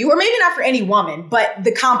not for you, or maybe not for any woman, but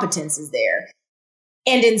the competence is there.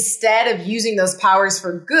 And instead of using those powers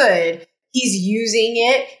for good, he's using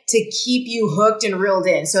it to keep you hooked and reeled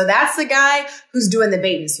in. So that's the guy who's doing the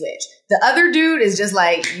bait and switch. The other dude is just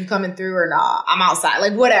like, you coming through or nah, I'm outside.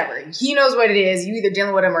 Like, whatever. He knows what it is. You either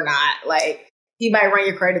dealing with him or not. Like, he might run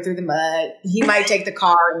your credit through the mud. He might take the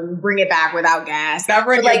car and bring it back without gas. Not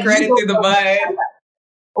run your credit through the mud.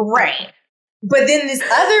 Right. But then this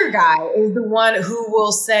other guy is the one who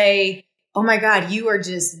will say, oh my God, you are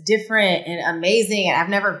just different and amazing. And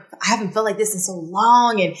I haven't felt like this in so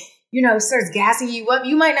long. And, you know, starts gassing you up.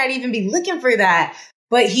 You might not even be looking for that.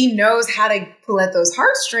 But he knows how to pull at those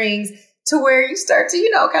heartstrings to where you start to, you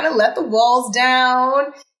know, kind of let the walls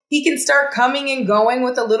down. He can start coming and going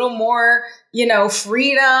with a little more, you know,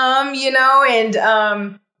 freedom, you know,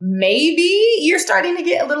 and maybe you're starting to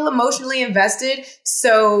get a little emotionally invested.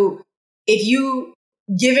 So if you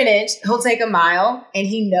give an inch, he'll take a mile, and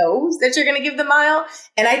he knows that you're going to give the mile.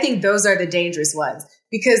 And I think those are the dangerous ones,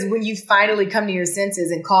 because when you finally come to your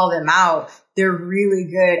senses and call them out, they're really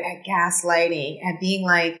good at gaslighting, at being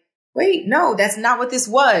like, wait, no, that's not what this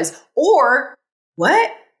was. Or,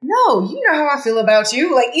 what? No, you know how I feel about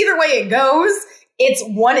you. Like, either way it goes, it's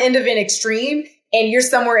one end of an extreme, and you're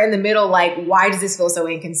somewhere in the middle, like, why does this feel so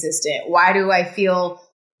inconsistent? Why do I feel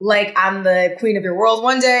like I'm the queen of your world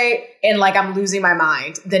one day and like I'm losing my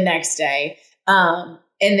mind the next day? And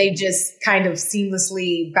they just kind of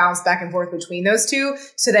seamlessly bounce back and forth between those two,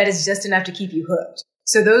 so that it's just enough to keep you hooked.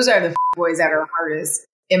 So those are the boys that are hardest,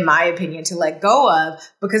 in my opinion, to let go of,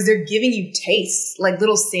 because they're giving you tastes, like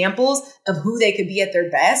little samples of who they could be at their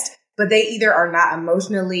best, but they either are not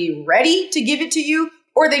emotionally ready to give it to you,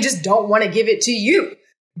 or they just don't want to give it to you.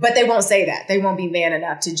 But they won't say that. They won't be man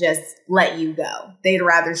enough to just let you go. They'd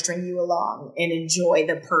rather string you along and enjoy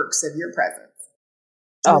the perks of your presence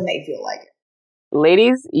when they feel like it.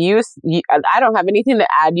 Ladies, you, I don't have anything to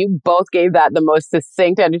add. You both gave that the most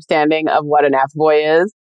succinct understanding of what an F-boy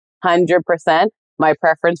is. 100%. My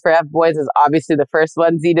preference for F-boys is obviously the first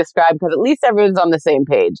one Z described, because at least everyone's on the same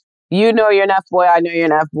page. You know you're an F-boy, I know you're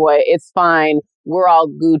an F-boy. It's fine. We're all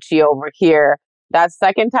Gucci over here. That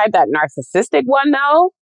second type, that narcissistic one,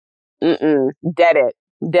 though, dead it.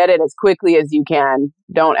 Dead it as quickly as you can.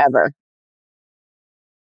 Don't ever.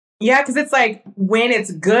 Yeah, because it's like when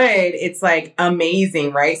it's good, it's like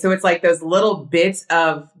amazing, right? So it's like those little bits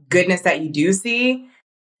of goodness that you do see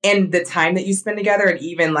and the time that you spend together and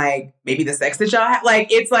even like maybe the sex that y'all have,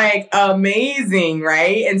 like it's like amazing,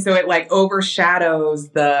 right? And so it like overshadows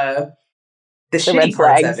the shitty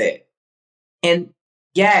parts of it. And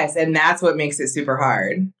yes, and that's what makes it super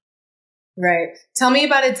hard. Right. Tell me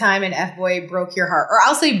about a time an F-boy broke your heart, or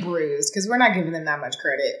I'll say bruised, because we're not giving them that much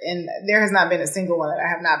credit. And there has not been a single one that I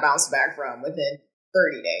have not bounced back from within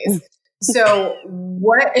 30 days. So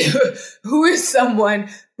who is someone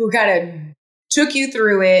who kind of took you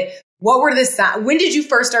through it? What were the signs? When did you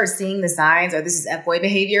first start seeing the signs of this is F-boy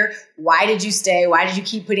behavior? Why did you stay? Why did you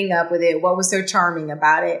keep putting up with it? What was so charming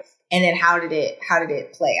about it? And then how did it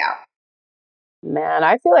play out? Man,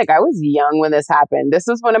 I feel like I was young when this happened. This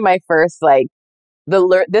was one of my first, like,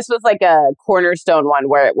 this was like a cornerstone one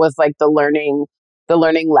where it was like the learning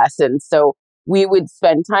lessons. So we would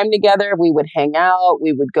spend time together. We would hang out.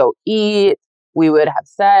 We would go eat. We would have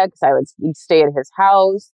sex. We'd stay at his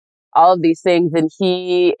house, all of these things. And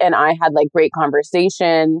he and I had like great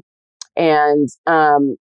conversation. And,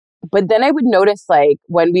 but then I would notice, like,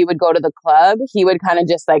 when we would go to the club, he would kind of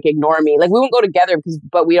just, like, ignore me. Like, we wouldn't go together,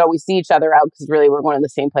 but we'd always see each other out because really we're going to the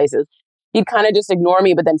same places. He'd kind of just ignore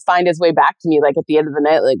me, but then find his way back to me, like, at the end of the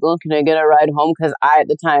night, like, oh, can I get a ride home? Because I, at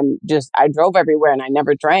the time, I drove everywhere and I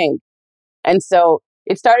never drank. And so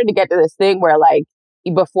it started to get to this thing where, like,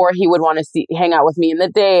 before he would want to hang out with me in the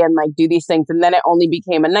day and, like, do these things. And then it only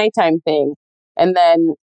became a nighttime thing. And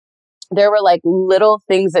then there were like little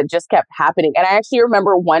things that just kept happening. And I actually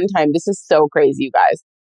remember one time, this is so crazy, you guys.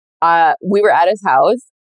 We were at his house,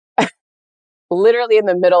 literally in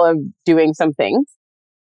the middle of doing some things.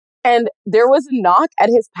 And there was a knock at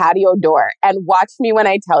his patio door. And watch me when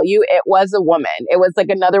I tell you, it was a woman. It was like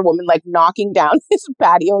another woman, like knocking down his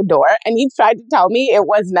patio door. And he tried to tell me it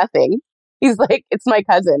was nothing. He's like, it's my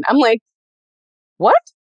cousin. I'm like, what?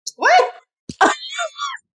 What?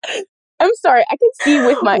 I'm sorry. I can see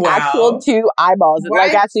with my actual two eyeballs. And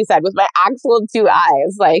like Ashley said, with my actual two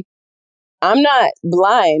eyes, like, I'm not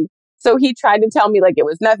blind. So he tried to tell me like it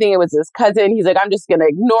was nothing. It was his cousin. He's like, I'm just going to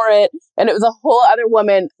ignore it. And it was a whole other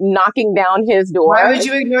woman knocking down his door. Why would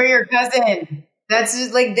you ignore your cousin? That's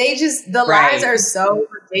just like, the lies are so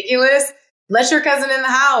ridiculous. Let your cousin in the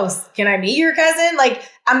house. Can I meet your cousin? Like,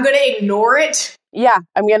 I'm going to ignore it. Yeah,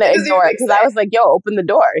 I'm going to ignore it. Because I was like, yo, open the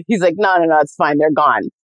door. He's like, no, it's fine. They're gone.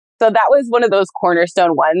 So that was one of those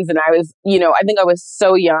cornerstone ones. And I was, I think I was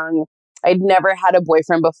so young. I'd never had a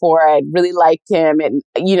boyfriend before. I really liked him. And,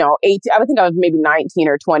 18, I think I was maybe 19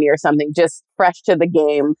 or 20 or something, just fresh to the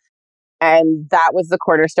game. And that was the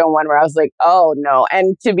cornerstone one where I was like, oh no.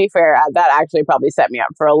 And to be fair, that actually probably set me up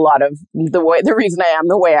for a lot of the reason I am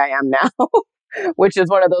the way I am now, which is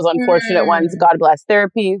one of those unfortunate ones. God bless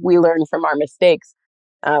therapy. We learn from our mistakes.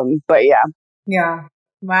 But yeah. Yeah.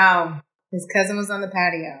 Wow. His cousin was on the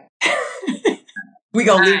patio. We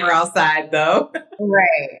gonna leave her outside though.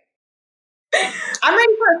 Right. I'm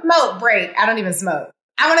ready for a smoke break. I don't even smoke.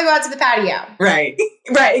 I want to go out to the patio. Right.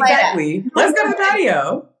 Right. Exactly. Let's go to the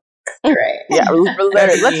patio. Right. Yeah.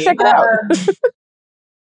 Let's check it out.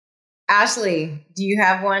 Ashley, do you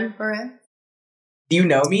have one for us? Do you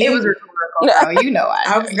know me? It was rhetorical. Girl. You know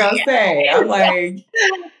I was gonna say. I'm like.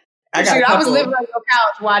 I was living on your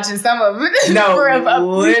couch watching some of it. No,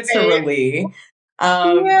 literally.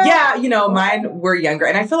 Mine were younger.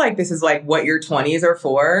 And I feel like this is like what your 20s are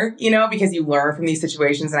for, because you learn from these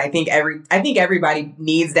situations. And I think everybody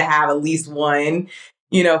needs to have at least one,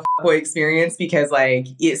 fuckboy experience, because like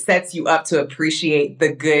it sets you up to appreciate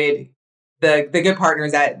the good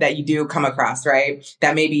partners that you do come across, right?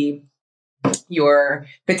 That may be your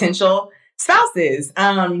potential spouses.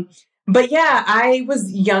 But yeah, I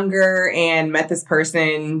was younger and met this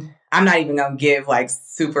person. I'm not even going to give like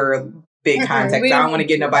super big context. I don't want to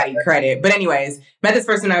give nobody credit. But anyways, met this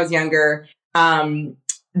person when I was younger.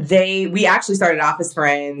 We actually started off as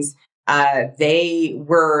friends. They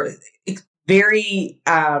were very,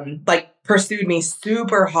 pursued me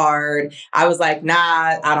super hard. I was like,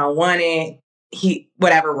 nah, I don't want it.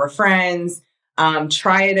 We're friends.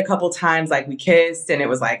 Tried it a couple times. Like we kissed and it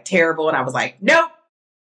was like terrible. And I was like, nope.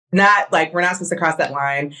 Not like we're not supposed to cross that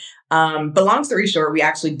line. But long story short, we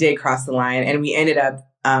actually did cross the line and we ended up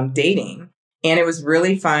dating. And it was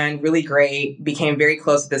really fun, really great. Became very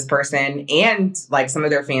close with this person and like some of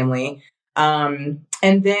their family.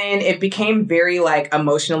 And then it became very like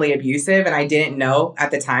emotionally abusive. And I didn't know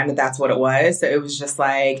at the time that that's what it was. So it was just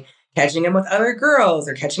like catching him with other girls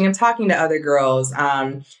or catching him talking to other girls.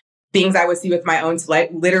 Things I would see with my own,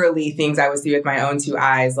 like literally things I would see with my own two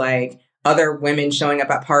eyes, like other women showing up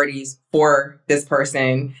at parties for this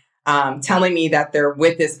person, telling me that they're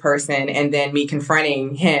with this person, and then me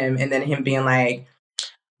confronting him and then him being like,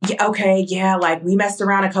 yeah, okay, yeah, like we messed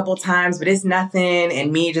around a couple times, but it's nothing.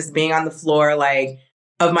 And me just being on the floor, like,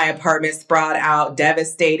 of my apartment, sprawled out,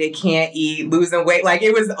 devastated, can't eat, losing weight. Like,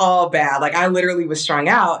 it was all bad. Like, I literally was strung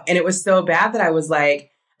out. And it was so bad that I was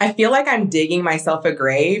like, I feel like I'm digging myself a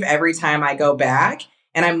grave every time I go back,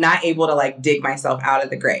 and I'm not able to like dig myself out of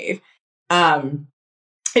the grave.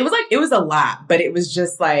 It was a lot, but it was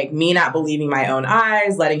just like me not believing my own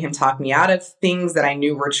eyes, letting him talk me out of things that I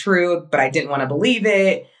knew were true, but I didn't want to believe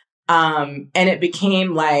it. And it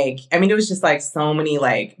became like, I mean, it was just like so many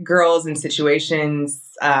like girls and situations.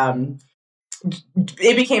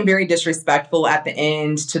 It became very disrespectful at the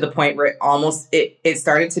end, to the point where it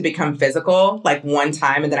started to become physical, like one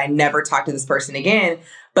time, and then I never talked to this person again.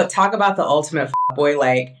 But talk about the ultimate boy.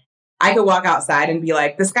 Like, I could walk outside and be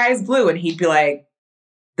like, the sky is blue. And he'd be like,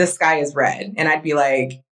 the sky is red. And I'd be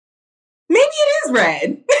like, maybe it is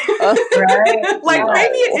red. Right? Like,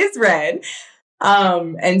 maybe it is red.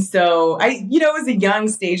 And so it was a young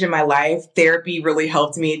stage in my life. Therapy really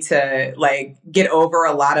helped me to like get over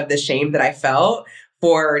a lot of the shame that I felt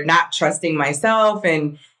for not trusting myself.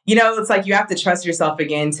 And, it's like, you have to trust yourself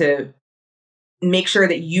again to make sure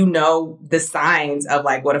that you know the signs of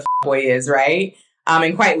like what a boy is, right?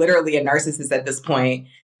 And quite literally a narcissist at this point.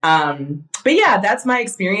 But yeah, that's my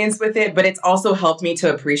experience with it. But it's also helped me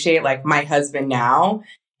to appreciate like my husband now.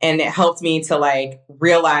 And it helped me to like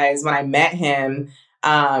realize when I met him,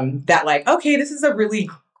 that like, okay, this is a really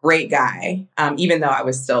great guy. Even though I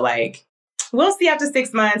was still like, we'll see after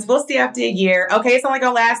 6 months. We'll see after a year. Okay, it's only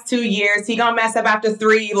gonna last 2 years. He gonna mess up after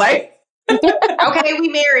 3. Like, okay, we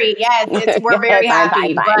married. Yes, we're very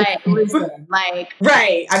happy. But listen, like,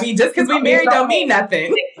 right. I mean, just because we married don't mean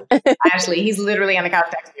nothing. Actually, he's literally on the couch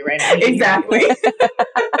texting me right now. Exactly.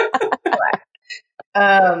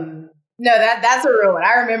 No, that's a real one.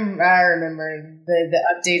 I remember the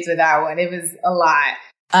updates with that one. It was a lot.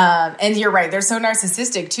 And you're right. They're so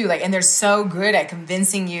narcissistic too. Like, and they're so good at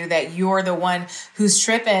convincing you that you're the one who's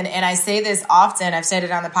tripping. And I say this often. I've said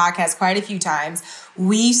it on the podcast quite a few times.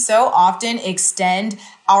 We so often extend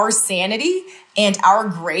our sanity and our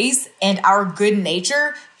grace and our good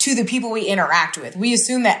nature to the people we interact with. We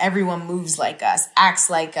assume that everyone moves like us, acts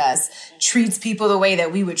like us, treats people the way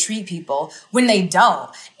that we would treat people, when they don't.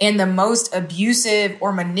 And the most abusive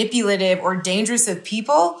or manipulative or dangerous of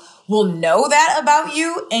people will know that about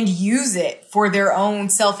you and use it for their own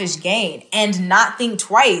selfish gain and not think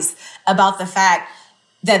twice about the fact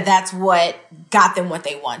that that's what got them what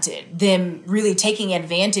they wanted, them really taking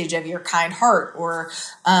advantage of your kind heart or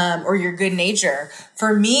your good nature.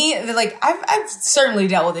 For me, like, I've certainly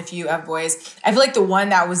dealt with a few F-boys. I feel like the one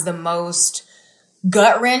that was the most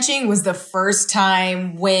gut-wrenching was the first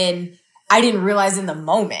time when I didn't realize in the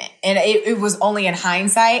moment. And it was only in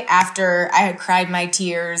hindsight, after I had cried my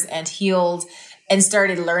tears and healed and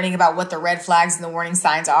started learning about what the red flags and the warning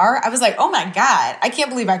signs are. I was like, oh my God, I can't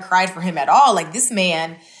believe I cried for him at all. Like, this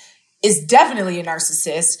man is definitely a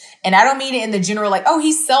narcissist. And I don't mean it in the general, like, oh,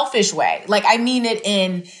 he's selfish way. Like, I mean it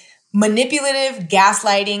in manipulative,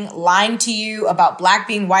 gaslighting, lying to you about black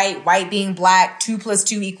being white, white being black, 2 +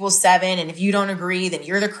 2 = 7. And if you don't agree, then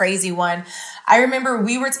you're the crazy one. I remember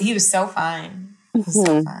he was so fine.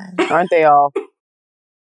 So fine. Aren't they all?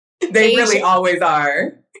 They really always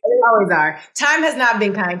are. They always are. Time has not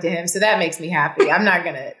been kind to him, so that makes me happy. I'm not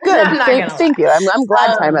gonna. Good. I'm not gonna thank you. I'm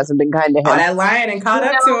glad time hasn't been kind to him. Oh, that lying and caught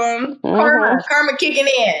up to him. Karma kicking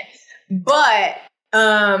in. But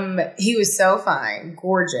he was so fine,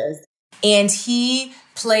 gorgeous, and he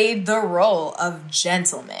played the role of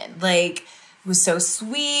gentleman. Like, was so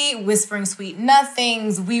sweet, whispering sweet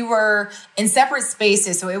nothings. We were in separate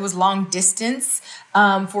spaces, so it was long distance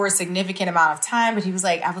for a significant amount of time. But he was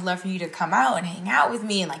like, I would love for you to come out and hang out with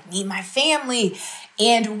me and like meet my family.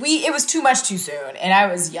 And it was too much too soon. And I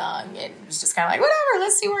was young and it was just kind of like, whatever,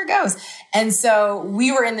 let's see where it goes. And so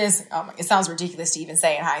we were in this, it sounds ridiculous to even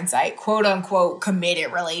say in hindsight, quote unquote,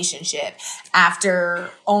 committed relationship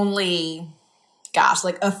after only,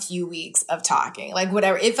 like a few weeks of talking, like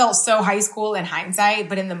whatever. It felt so high school in hindsight,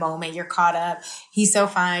 but in the moment you're caught up. He's so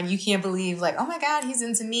fine. You can't believe, like, oh my God, he's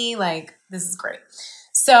into me. Like, this is great.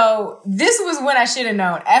 So this was when I should have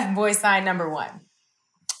known F-boy sign number 1.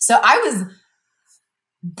 So I was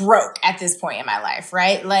broke at this point in my life,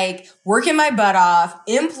 right? Like working my butt off,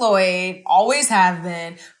 employed, always have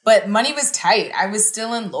been, but money was tight. I was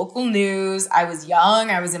still in local news. I was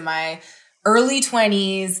young. I was in my early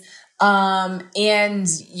 20s. And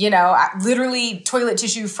literally toilet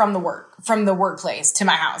tissue from the workplace to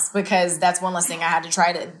my house, because that's one less thing I had to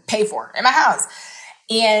try to pay for in my house.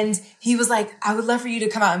 And he was like, I would love for you to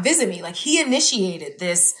come out and visit me. Like he initiated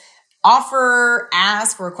this offer,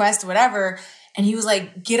 ask, request, whatever. And he was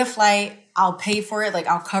like, get a flight. I'll pay for it. Like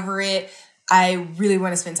I'll cover it. I really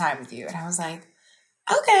want to spend time with you. And I was like,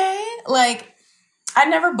 okay. Like I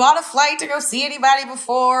never bought a flight to go see anybody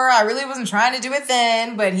before. I really wasn't trying to do it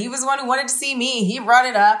then, but he was the one who wanted to see me. He brought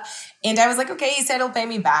it up and I was like, okay, he said he'll pay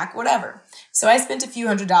me back, whatever. So I spent a few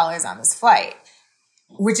 $100s on this flight,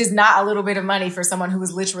 which is not a little bit of money for someone who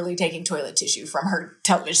was literally taking toilet tissue from her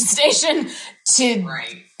television station to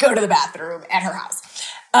go to the bathroom at her house.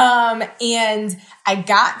 And I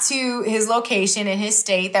got to his location in his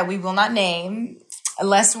state that we will not name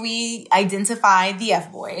unless we identify the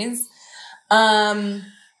F-boys. And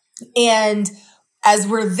as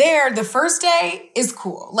we're there, the first day is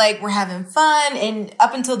cool. Like we're having fun. And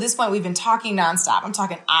up until this point, we've been talking nonstop. I'm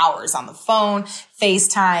talking hours on the phone,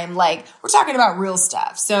 FaceTime. Like we're talking about real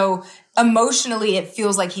stuff. So emotionally, it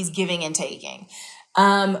feels like he's giving and taking.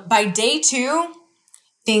 By day 2,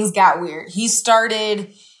 things got weird. He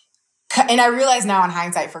started, and I realize now in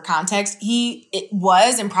hindsight, for context, it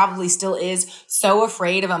was and probably still is so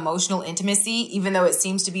afraid of emotional intimacy, even though it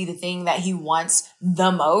seems to be the thing that he wants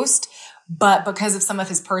the most. But because of some of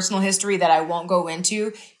his personal history that I won't go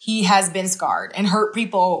into, he has been scarred and hurt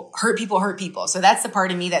people. So that's the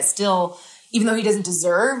part of me that still, even though he doesn't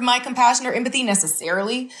deserve my compassion or empathy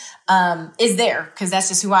necessarily, is there, because that's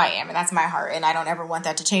just who I am and that's my heart. And I don't ever want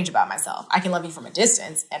that to change about myself. I can love you from a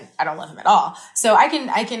distance and I don't love him at all. So I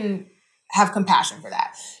can have compassion for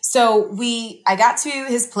that. So I got to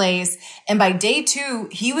his place, and by day 2,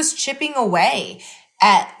 he was chipping away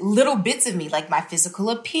at little bits of me, like my physical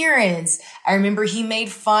appearance. I remember he made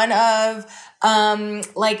fun of,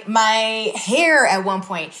 like my hair at one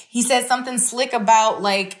point. He said something slick about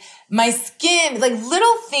like my skin, like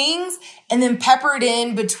little things, and then peppered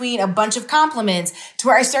in between a bunch of compliments to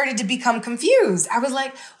where I started to become confused. I was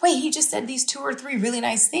like, wait, he just said these 2 or 3 really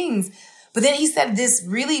nice things. But then he said this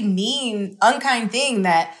really mean, unkind thing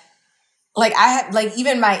that like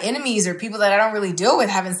even my enemies or people that I don't really deal with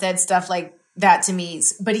haven't said stuff like that to me.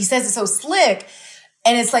 But he says it so slick,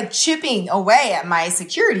 and it's like chipping away at my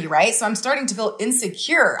security, right? So I'm starting to feel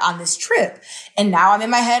insecure on this trip. And now I'm in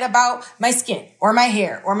my head about my skin or my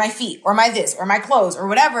hair or my feet or my this or my clothes or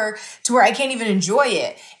whatever, to where I can't even enjoy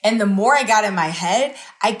it. And the more I got in my head,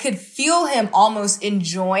 I could feel him almost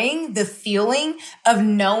enjoying the feeling of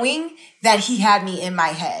knowing that he had me in my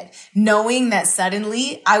head, knowing that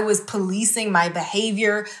suddenly I was policing my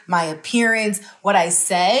behavior, my appearance, what I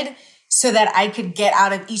said, so that I could get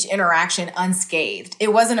out of each interaction unscathed.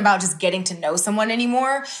 It wasn't about just getting to know someone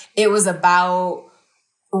anymore. It was about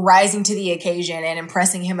rising to the occasion and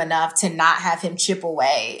impressing him enough to not have him chip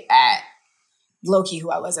away at low-key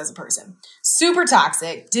who I was as a person. Super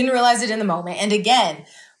toxic. Didn't realize it in the moment. And again,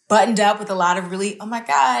 buttoned up with a lot of really, oh my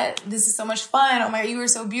God, this is so much fun. Oh my God, you are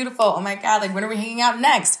so beautiful. Oh my God, like when are we hanging out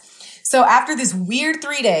next? So after this weird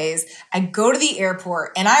 3 days, I go to the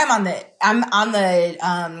airport and I'm on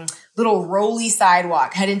the little rolly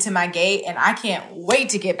sidewalk heading to my gate, and I can't wait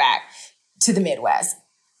to get back to the Midwest.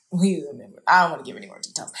 I don't want to give any more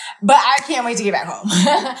details, but I can't wait to get back home.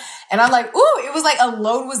 And I'm like, ooh, it was like a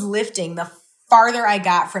load was lifting the farther I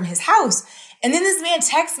got from his house. And then this man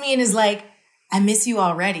texts me and is like, I miss you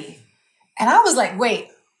already. And I was like, wait,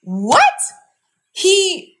 what?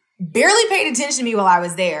 He barely paid attention to me while I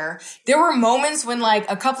was there. There were moments when like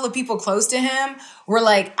a couple of people close to him were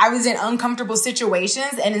like, I was in uncomfortable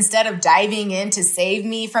situations, and instead of diving in to save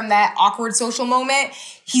me from that awkward social moment,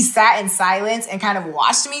 he sat in silence and kind of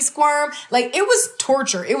watched me squirm. Like it was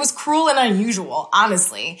torture. It was cruel and unusual,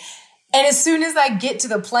 honestly. And as soon as I get to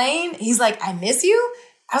the plane, he's like, I miss you.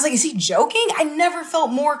 I was like, is he joking? I never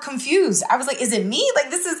felt more confused. I was like, is it me?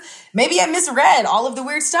 Like maybe I misread all of the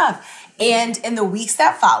weird stuff. And in the weeks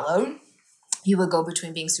that followed, he would go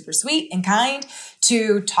between being super sweet and kind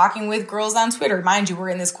to talking with girls on Twitter. Mind you, we're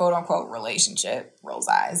in this quote unquote relationship, rolls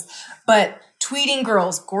eyes, but tweeting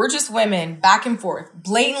girls, gorgeous women, back and forth,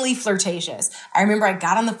 blatantly flirtatious. I remember I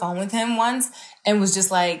got on the phone with him once and was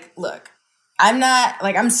just like, look,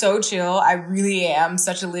 I'm so chill. I really am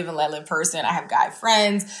such a live and let live person. I have guy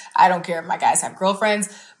friends. I don't care if my guys have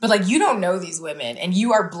girlfriends, but like, you don't know these women and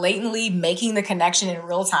you are blatantly making the connection in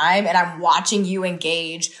real time. And I'm watching you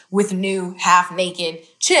engage with new half naked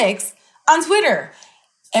chicks on Twitter.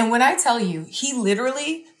 And when I tell you, he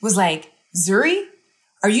literally was like, Zuri,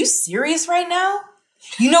 are you serious right now?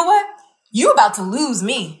 You know what? You about to lose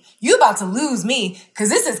me. You about to lose me because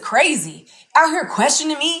this is crazy. Out here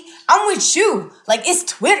questioning me. I'm with you. Like, it's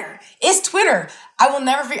Twitter. It's Twitter. I will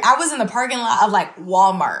never forget. I was in the parking lot of like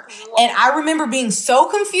Walmart. And I remember being so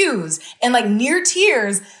confused and like near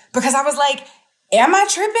tears because I was like, am I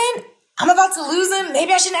tripping? I'm about to lose him.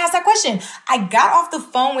 Maybe I shouldn't ask that question. I got off the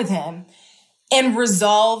phone with him and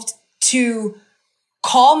resolved to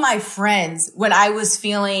call my friends when I was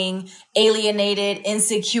feeling alienated,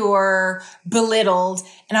 insecure, belittled.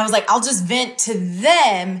 And I was like, I'll just vent to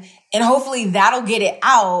them and hopefully that'll get it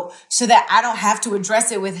out so that I don't have to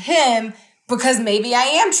address it with him because maybe I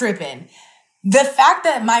am tripping. The fact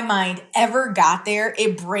that my mind ever got there,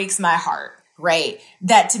 it breaks my heart, right?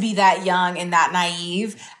 That to be that young and that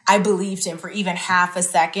naive, I believed him for even half a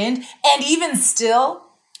second. And even still,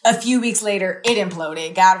 a few weeks later, it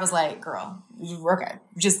imploded. God was like, girl, okay,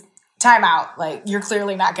 just time out. Like, you're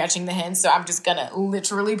clearly not catching the hint, so I'm just gonna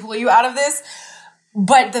literally pull you out of this.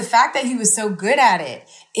 But the fact that he was so good at it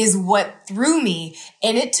is what threw me.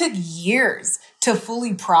 And it took years to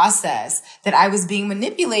fully process that I was being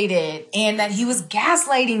manipulated and that he was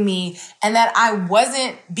gaslighting me and that I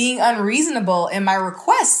wasn't being unreasonable in my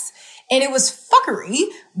requests. And it was fuckery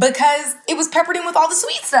because it was peppered in with all the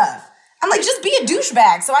sweet stuff. I'm like, just be a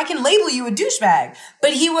douchebag so I can label you a douchebag.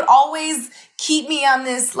 But he would always keep me on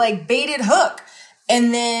this like baited hook.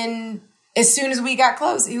 And then as soon as we got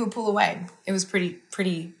close, he would pull away. It was pretty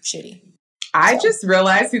shitty. I just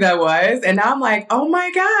realized who that was. And now I'm like, oh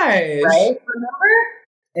my gosh. Right? Remember?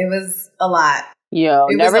 It was a lot. Yo,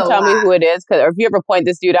 never tell me who it is. Or if you ever point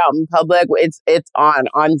this dude out in public, it's on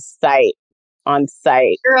site. On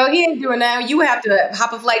site. Girl, he ain't doing that. You have to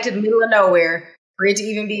hop a flight to the middle of nowhere for it to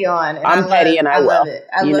even be on. And I'm petty and I will. Love it.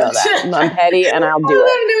 You know that. I'm petty and I'll do it.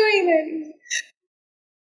 I'm doing it.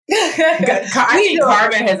 I think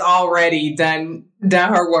Carmen has already done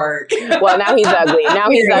her work. Well, now he's ugly. Now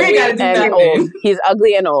he's ugly and old. He's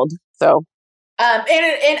ugly and old. So.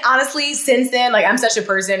 And honestly, since then, like, I'm such a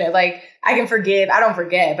person that, like, I can forgive. I don't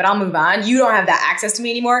forget, but I'll move on. You don't have that access to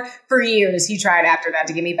me anymore. For years, he tried after that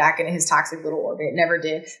to get me back into his toxic little orbit. Never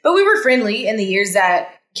did. But we were friendly in the years that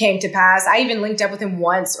came to pass. I even linked up with him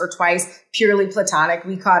once or twice, purely platonic.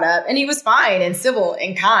 We caught up and he was fine and civil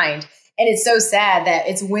and kind. And it's so sad that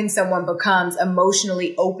it's when someone becomes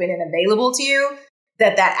emotionally open and available to you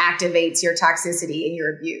that activates your toxicity and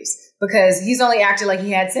your abuse, because he's only acted like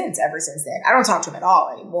he had sense ever since then. I don't talk to him at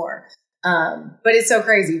all anymore. But it's so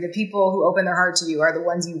crazy. The people who open their heart to you are the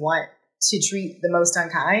ones you want to treat the most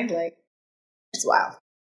unkind. Like, it's wild.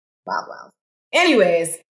 Wild.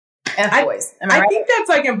 Anyways, F-boys. I think that's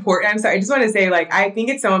like important. I'm sorry. I just want to say, like, I think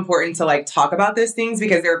it's so important to like talk about those things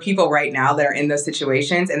because there are people right now that are in those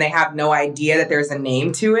situations and they have no idea that there's a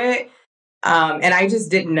name to it. And I just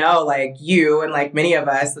didn't know, like you and like many of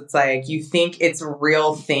us, it's like, you think it's a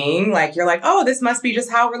real thing. Like, you're like, oh, this must be just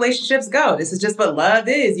how relationships go. This is just what love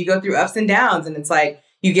is. You go through ups and downs and it's like,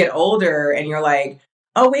 you get older and you're like,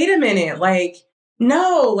 oh, wait a minute. Like,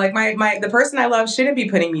 no, like the person I love shouldn't be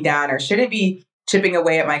putting me down or shouldn't be chipping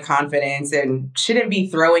away at my confidence and shouldn't be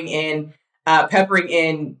throwing in, peppering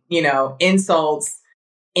in, insults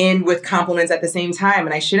in with compliments at the same time.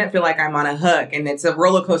 And I shouldn't feel like I'm on a hook and it's a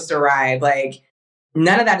roller coaster ride. Like,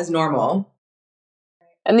 none of that is normal.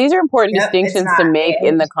 And these are important distinctions to make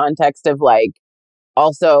in the context of like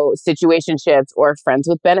also situationships or friends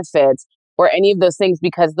with benefits or any of those things,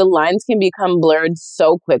 because the lines can become blurred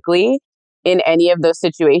so quickly in any of those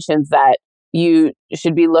situations that you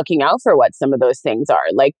should be looking out for what some of those things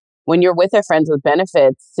are. Like, when you're with a friends with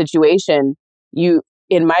benefits situation,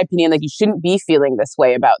 in my opinion, like, you shouldn't be feeling this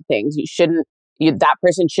way about things. That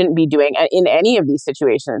person shouldn't be doing in any of these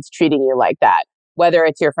situations, treating you like that, whether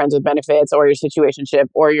it's your friends with benefits or your situationship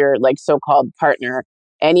or your like so-called partner,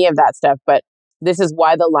 any of that stuff. But this is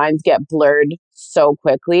why the lines get blurred so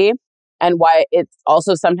quickly and why it's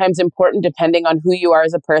also sometimes important, depending on who you are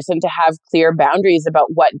as a person, to have clear boundaries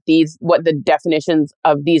about what the definitions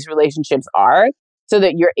of these relationships are, so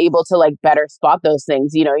that you're able to like better spot those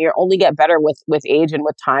things. You only get better with age and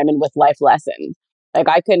with time and with life lessons. Like,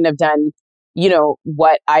 I couldn't have done,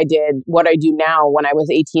 what I do now when I was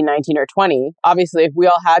 18, 19 or 20. Obviously, if we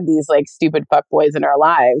all had these like stupid fuckboys in our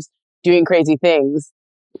lives doing crazy things,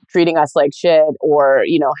 treating us like shit or,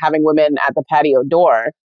 having women at the patio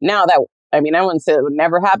door. Now I wouldn't say it would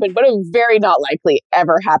never happen, but it would very not likely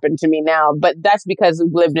ever happen to me now. But that's because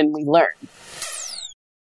we've lived and we learned.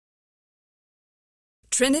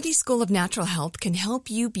 Trinity School of Natural Health can help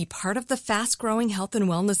you be part of the fast-growing health and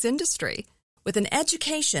wellness industry. With an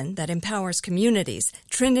education that empowers communities,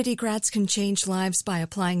 Trinity grads can change lives by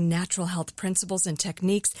applying natural health principles and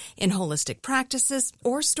techniques in holistic practices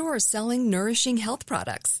or stores selling nourishing health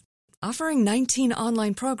products. Offering 19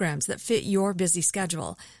 online programs that fit your busy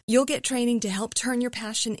schedule, you'll get training to help turn your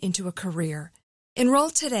passion into a career.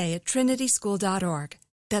 Enroll today at trinityschool.org.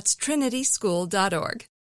 That's trinityschool.org.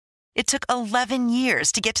 It took 11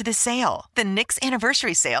 years to get to this sale. The Knix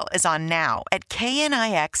Anniversary Sale is on now at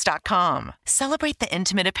knix.com. Celebrate the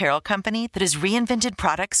intimate apparel company that has reinvented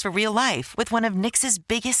products for real life with one of Knix's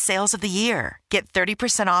biggest sales of the year. Get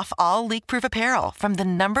 30% off all leak-proof apparel from the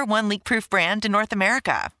 #1 leak-proof brand in North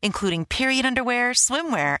America, including period underwear,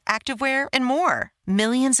 swimwear, activewear, and more.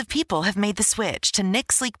 Millions of people have made the switch to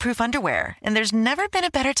Knix leak-proof underwear, and there's never been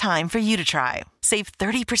a better time for you to try. Save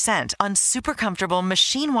 30% on super comfortable,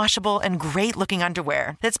 machine-washable, and great-looking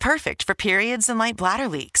underwear that's perfect for periods and light bladder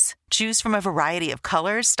leaks. Choose from a variety of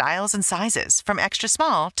colors, styles, and sizes, from extra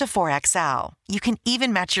small to 4XL. You can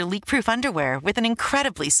even match your leak-proof underwear with an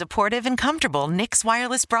incredibly supportive and comfortable Knix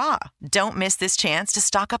wireless bra. Don't miss this chance to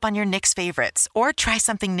stock up on your Knix favorites or try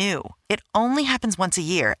something new. It only happens once a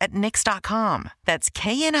year at Knix.com. That's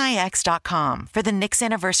KNIX.com for the Knix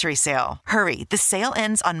Anniversary Sale. Hurry, the sale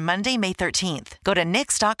ends on Monday, May 13th. Go to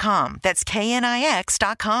Knix.com. That's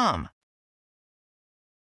KNIX.com.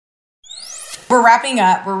 We're wrapping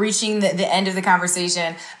up. We're reaching the end of the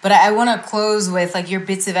conversation, but I want to close with like your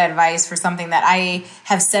bits of advice for something that I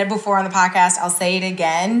have said before on the podcast. I'll say it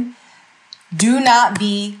again. Do not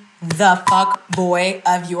be the fuck boy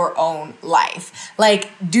of your own life. Like,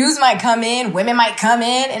 dudes might come in, women might come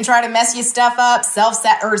in and try to mess your stuff up,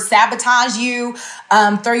 or sabotage you,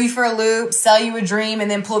 throw you for a loop, sell you a dream, and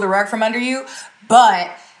then pull the rug from under you.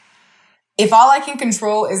 But if all I can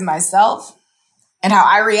control is myself and how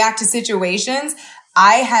I react to situations,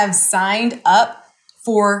 I have signed up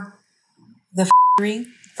for the f***ery,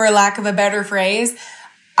 for lack of a better phrase,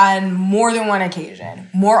 on more than one occasion,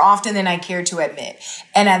 more often than I care to admit.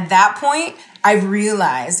 And at that point, I've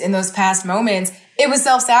realized in those past moments, it was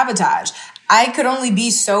self-sabotage. I could only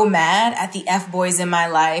be so mad at the F-boys in my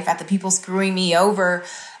life, at the people screwing me over,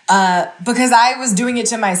 because I was doing it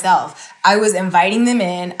to myself. I was inviting them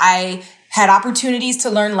in. I had opportunities to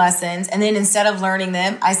learn lessons. And then instead of learning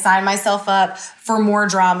them, I signed myself up for more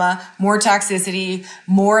drama, more toxicity,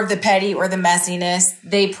 more of the petty or the messiness.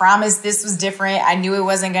 They promised this was different. I knew it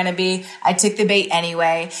wasn't going to be. I took the bait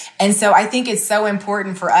anyway. And so I think it's so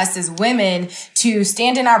important for us as women to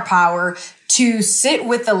stand in our power, to sit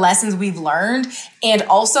with the lessons we've learned, and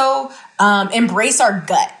also embrace our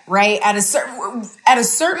gut, right? At a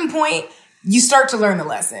certain point, you start to learn the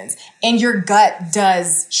lessons and your gut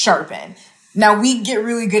does sharpen. Now we get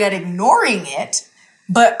really good at ignoring it,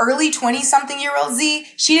 but early 20-something-year-old Z,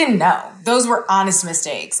 she didn't know. Those were honest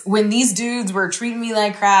mistakes. When these dudes were treating me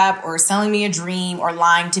like crap or selling me a dream or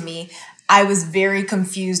lying to me, I was very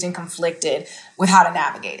confused and conflicted with how to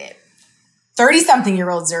navigate it.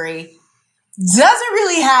 30-something-year-old Zuri doesn't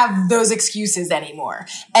really have those excuses anymore.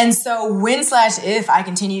 And so when/if I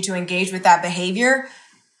continue to engage with that behavior,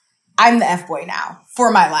 I'm the F-boy now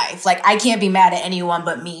for my life. Like, I can't be mad at anyone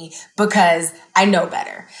but me because I know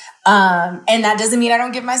better. And that doesn't mean I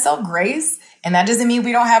don't give myself grace. And that doesn't mean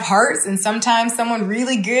we don't have hearts. And sometimes someone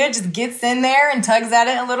really good just gets in there and tugs at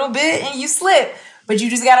it a little bit and you slip. But you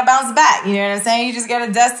just got to bounce back. You know what I'm saying? You just got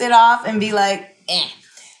to dust it off and be like, eh.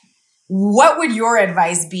 What would your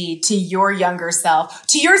advice be to your younger self,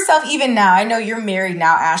 to yourself even now? I know you're married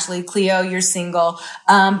now, Ashley. Cleo, you're single.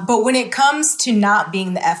 But when it comes to not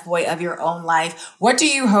being the F-boy of your own life, what do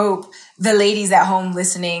you hope the ladies at home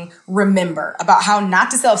listening remember about how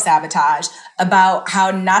not to self-sabotage, about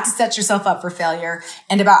how not to set yourself up for failure,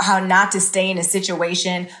 and about how not to stay in a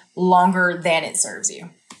situation longer than it serves you?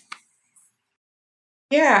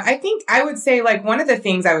 Yeah, I think I would say like one of the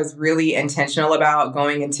things I was really intentional about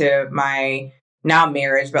going into my now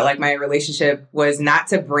marriage, but like my relationship, was not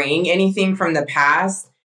to bring anything from the past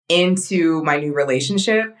into my new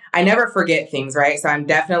relationship. I never forget things, right? So I'm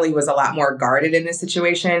definitely was a lot more guarded in this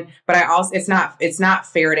situation, but I also, it's not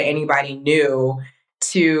fair to anybody new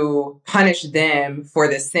to punish them for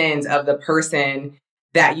the sins of the person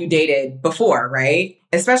that you dated before, right?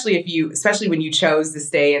 Especially when you chose to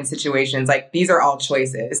stay in situations like these are all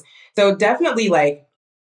choices. So definitely like,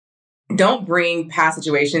 don't bring past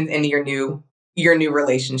situations into your new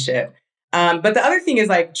relationship. But the other thing is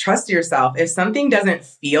like, trust yourself. If something doesn't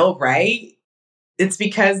feel right, it's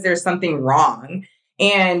because there's something wrong.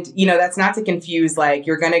 And, you know, that's not to confuse, like,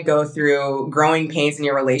 you're going to go through growing pains in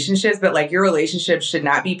your relationships, but like your relationship should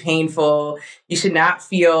not be painful. You should not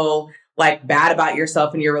feel like bad about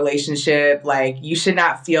yourself in your relationship. Like you should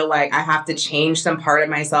not feel like I have to change some part of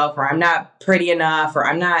myself, or I'm not pretty enough, or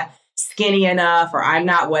I'm not skinny enough, or I'm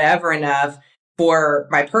not whatever enough for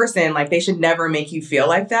my person. Like they should never make you feel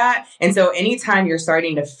like that. And so anytime you're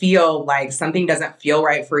starting to feel like something doesn't feel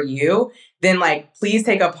right for you, then like, please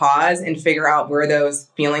take a pause and figure out where those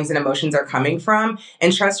feelings and emotions are coming from,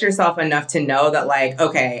 and trust yourself enough to know that like,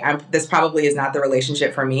 okay, this probably is not the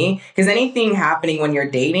relationship for me. Because anything happening when you're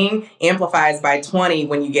dating amplifies by 20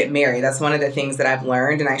 when you get married. That's one of the things that I've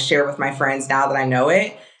learned and I share with my friends now that I know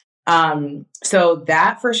it. So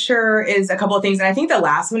that for sure is a couple of things. And I think the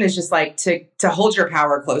last one is just like to hold your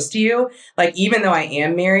power close to you. Like, even though I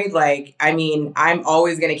am married, like, I mean, I'm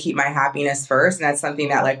always going to keep my happiness first. And that's something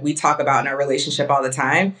that like we talk about in our relationship all the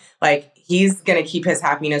time. Like he's going to keep his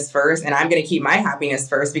happiness first and I'm going to keep my happiness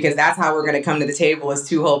first, because that's how we're going to come to the table as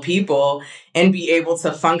two whole people and be able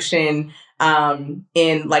to function,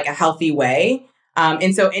 in like a healthy way.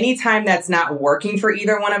 And so anytime that's not working for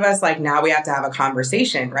either one of us, like now we have to have a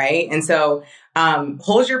conversation, right? And so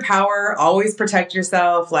hold your power, always protect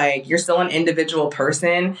yourself. Like you're still an individual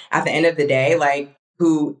person at the end of the day, like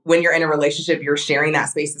who, when you're in a relationship, you're sharing that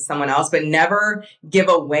space with someone else, but never give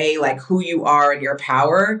away like who you are and your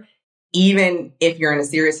power, even if you're in a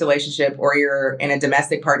serious relationship or you're in a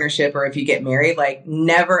domestic partnership, or if you get married, like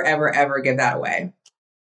never, ever, ever give that away.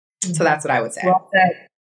 So that's what I would say. Well said.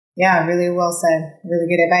 Yeah, really well said. Really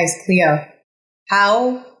good advice. Cleo,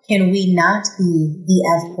 how can we not be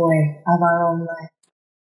the F-boy of our own life?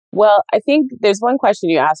 Well, I think there's one question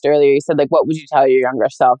you asked earlier. You said, like, what would you tell your younger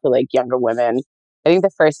self or like younger women? I think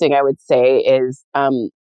the first thing I would say is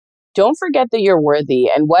don't forget that you're worthy.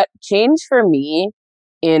 And what changed for me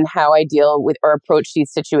in how I deal with or approach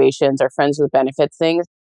these situations or friends with benefits things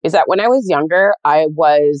is that when I was younger, I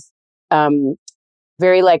was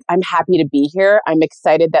very like, I'm happy to be here. I'm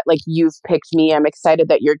excited that like you've picked me. I'm excited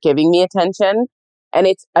that you're giving me attention. And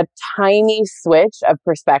it's a tiny switch of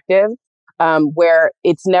perspective where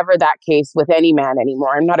it's never that case with any man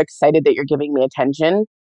anymore. I'm not excited that you're giving me attention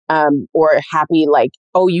or happy like,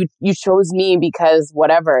 oh, you chose me because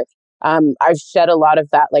whatever. I've shed a lot of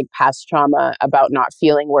that like past trauma about not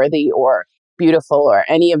feeling worthy or beautiful or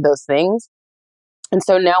any of those things. And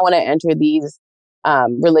so now when I enter these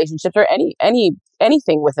relationships or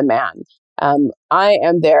anything with a man, I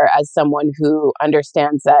am there as someone who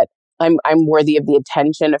understands that I'm worthy of the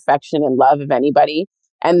attention, affection, and love of anybody.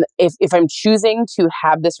 And if I'm choosing to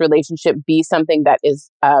have this relationship be something that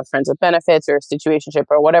is friends with benefits or situationship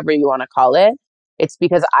or whatever you want to call it, it's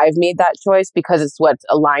because I've made that choice, because it's what's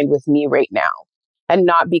aligned with me right now, and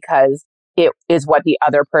not because it is what the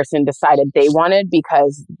other person decided they wanted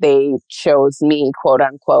because they chose me, quote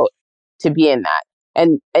unquote, to be in that.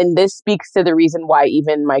 And this speaks to the reason why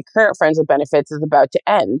even my current friends with benefits is about to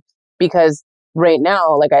end, because right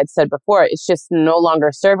now, like I had said before, it's just no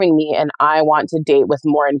longer serving me. And I want to date with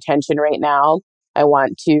more intention right now. I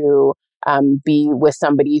want to be with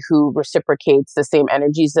somebody who reciprocates the same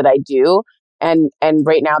energies that I do. And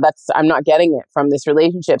right now I'm not getting it from this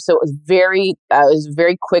relationship. So it was a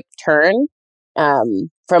very quick turn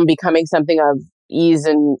from becoming something of ease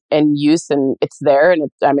and use, and it's there,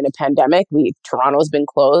 and I'm in a pandemic. Toronto's been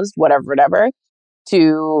closed, whatever,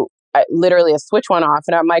 to literally a switch went off,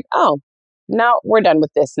 and I'm like, oh, now we're done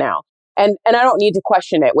with this now, and I don't need to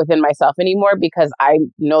question it within myself anymore, because I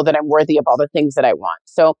know that I'm worthy of all the things that I want.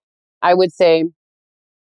 So I would say,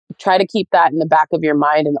 try to keep that in the back of your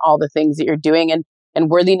mind and all the things that you're doing, and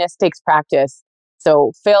worthiness takes practice.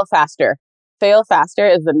 So fail faster. Fail faster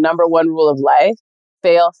is the number one rule of life.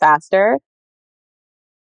 Fail faster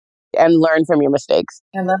and learn from your mistakes.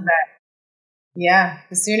 I love that. Yeah.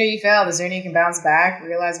 The sooner you fail, the sooner you can bounce back,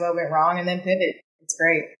 realize what went wrong, and then pivot. It's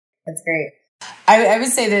great. That's great. I would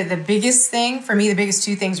say that the biggest thing for me, the biggest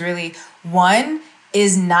two things really, one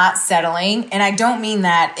is not settling. And I don't mean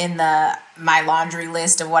that in my laundry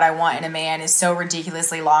list of what I want in a man is so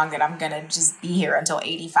ridiculously long that I'm going to just be here until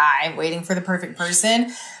 85 waiting for the perfect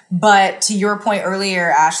person. But to your point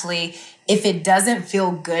earlier, Ashley, if it doesn't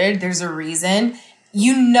feel good, there's a reason.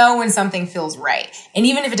 You know when something feels right. And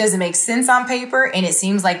even if it doesn't make sense on paper and it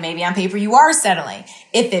seems like maybe on paper you are settling,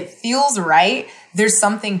 if it feels right, there's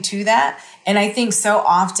something to that. And I think so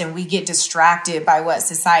often we get distracted by what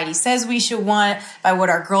society says we should want, by what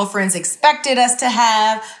our girlfriends expected us to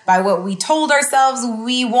have, by what we told ourselves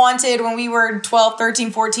we wanted when we were 12,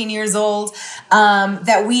 13, 14 years old,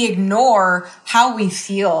 that we ignore how we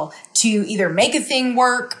feel to either make a thing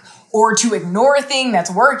work or to ignore a thing that's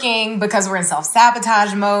working because we're in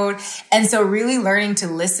self-sabotage mode. And so really learning to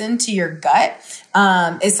listen to your gut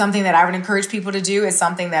is something that I would encourage people to do. It's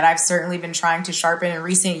something that I've certainly been trying to sharpen in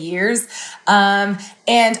recent years. And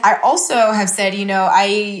I also have said,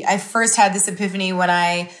 I first had this epiphany when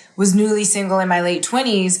I was newly single in my late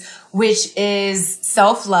 20s, which is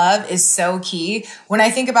self-love is so key. When I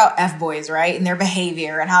think about F-boys, right, and their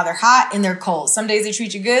behavior and how they're hot and they're cold. Some days they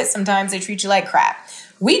treat you good. Sometimes they treat you like crap.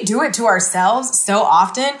 We do it to ourselves so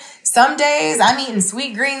often. Some days I'm eating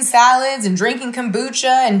sweet green salads and drinking kombucha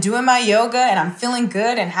and doing my yoga and I'm feeling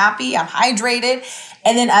good and happy. I'm hydrated.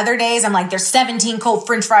 And then other days I'm like, there's 17 cold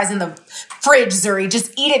French fries in the fridge, Zuri.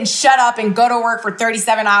 Just eat it and shut up and go to work for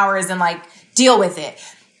 37 hours and like deal with it.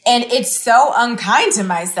 And it's so unkind to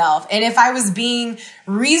myself. And if I was being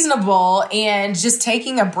reasonable and just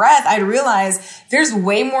taking a breath, I'd realize there's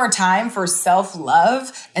way more time for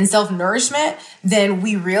self-love and self-nourishment than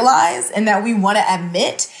we realize and that we want to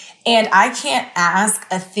admit. And I can't ask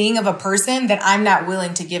a thing of a person that I'm not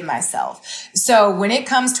willing to give myself. So when it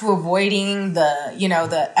comes to avoiding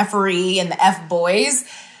the F-ery and the F-boys,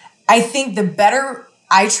 I think the better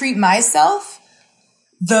I treat myself,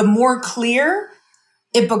 the more clear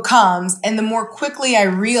it becomes, and the more quickly I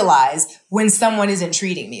realize when someone isn't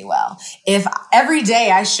treating me well. If every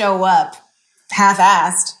day I show up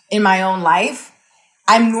half-assed in my own life,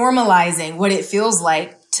 I'm normalizing what it feels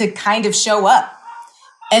like to kind of show up.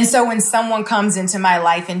 And so when someone comes into my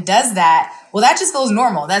life and does that, well, that just feels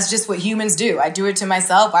normal. That's just what humans do. I do it to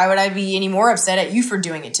myself. Why would I be any more upset at you for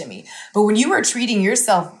doing it to me? But when you are treating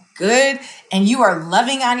yourself good and you are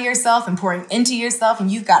loving on yourself and pouring into yourself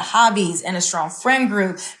and you've got hobbies and a strong friend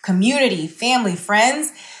group, community, family,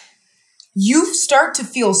 friends, you start to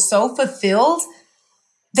feel so fulfilled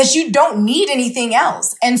that you don't need anything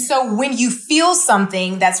else. And so when you feel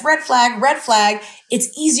something that's red flag,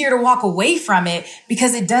 it's easier to walk away from it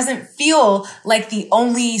because it doesn't feel like the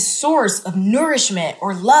only source of nourishment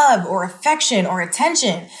or love or affection or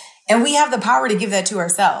attention. And we have the power to give that to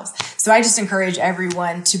ourselves. So I just encourage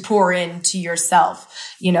everyone to pour into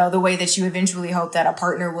yourself, the way that you eventually hope that a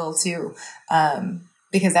partner will too.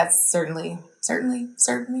 Because that's certainly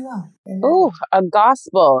will. Ooh, a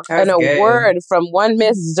gospel and a word from one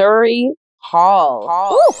Miss Zuri Hall.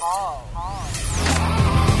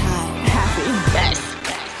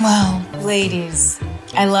 Well, ladies,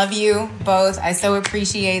 I love you both. I so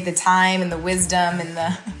appreciate the time and the wisdom and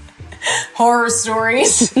the horror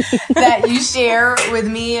stories that you share with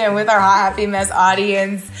me and with our Hot Happy Mess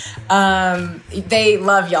audience. They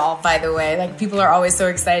love y'all, by the way. Like, people are always so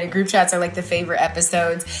excited. Group chats are like the favorite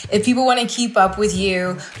episodes. If people want to keep up with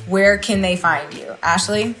you, where can they find you?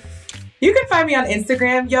 Ashley? You can find me on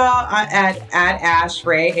Instagram, y'all, at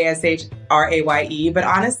AshRaye, ASHRAYE. But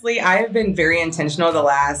honestly, I have been very intentional the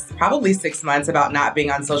last probably 6 months about not being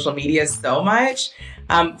on social media so much.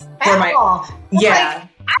 I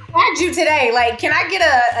tagged you today. Like, can I get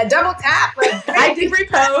a double tap? Like, I did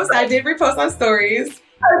repost on stories.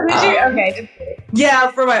 Oh, did you? Okay.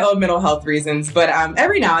 Yeah, for my own mental health reasons. But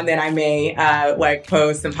every now and then I may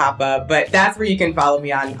post and pop up. But that's where you can follow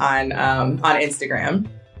me on Instagram.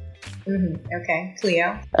 Mm-hmm. Okay.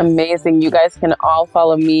 Cleo? Amazing. You guys can all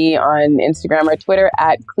follow me on Instagram or Twitter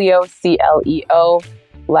at Cleo, CLEO.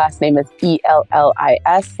 Last name is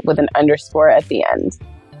ELLIS with an underscore at the end.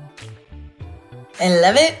 And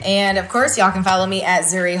love it. And of course, y'all can follow me at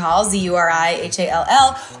Zuri Hall,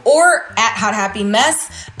 ZURIHALL, or at Hot Happy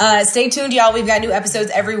Mess. Stay tuned, y'all. We've got new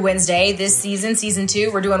episodes every Wednesday this season, season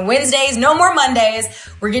 2. We're doing Wednesdays, no more Mondays.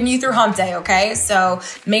 We're getting you through hump day, okay? So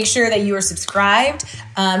make sure that you are subscribed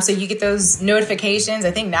so you get those notifications.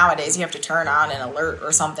 I think nowadays you have to turn on an alert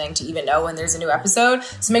or something to even know when there's a new episode.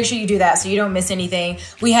 So make sure you do that so you don't miss anything.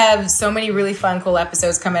 We have so many really fun, cool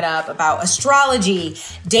episodes coming up about astrology,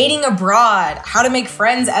 dating abroad, how to make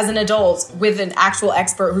friends as an adult with an actual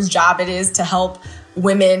expert whose job it is to help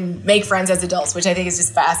women make friends as adults, which I think is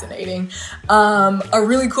just fascinating. A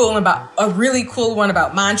really cool one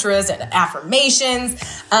about mantras and affirmations.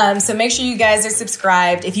 So make sure you guys are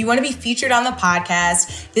subscribed. If you want to be featured on the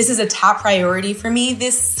podcast, this is a top priority for me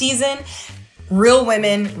this season. Real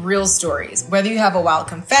women, real stories. Whether you have a wild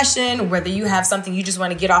confession, whether you have something you just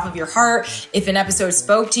want to get off of your heart, if an episode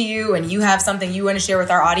spoke to you and you have something you want to share with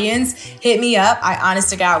our audience, hit me up. I honest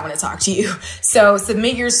to God want to talk to you. So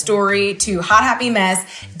submit your story to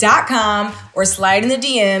hothappymess.com or slide in the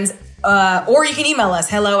DMs. Or you can email us,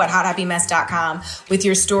 hello@hothappymess.com with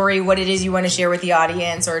your story, what it is you want to share with the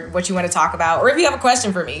audience or what you want to talk about. Or if you have a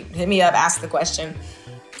question for me, hit me up, ask the question.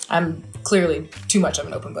 I'm clearly too much of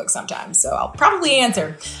an open book sometimes, so I'll probably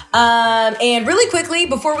answer. And really quickly,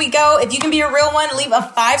 before we go, if you can be a real one, leave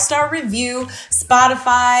a 5-star review,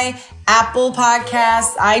 Spotify, Apple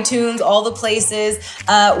Podcasts, iTunes, all the places.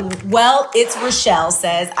 It's Rochelle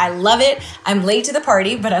says, I love it. I'm late to the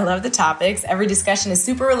party, but I love the topics. Every discussion is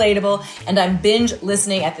super relatable, and I'm binge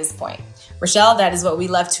listening at this point. Rochelle, that is what we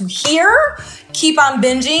love to hear. Keep on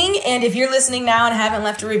binging. And if you're listening now and haven't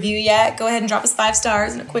left a review yet, go ahead and drop us 5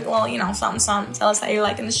 stars and a quick little, something. Tell us how you're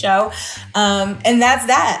liking the show. And that's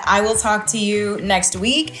that. I will talk to you next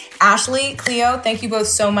week. Ashley, Cleo, thank you both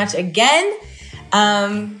so much again.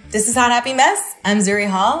 This is Hot Happy Mess. I'm Zuri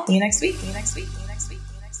Hall. See you next week.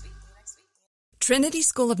 Trinity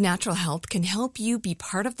School of Natural Health can help you be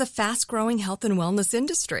part of the fast-growing health and wellness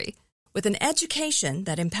industry. With an education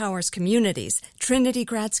that empowers communities, Trinity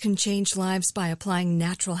grads can change lives by applying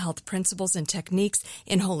natural health principles and techniques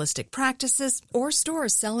in holistic practices or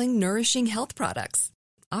stores selling nourishing health products.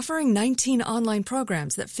 Offering 19 online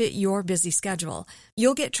programs that fit your busy schedule,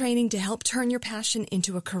 you'll get training to help turn your passion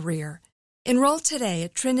into a career. Enroll today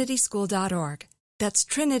at trinityschool.org. That's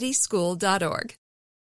trinityschool.org.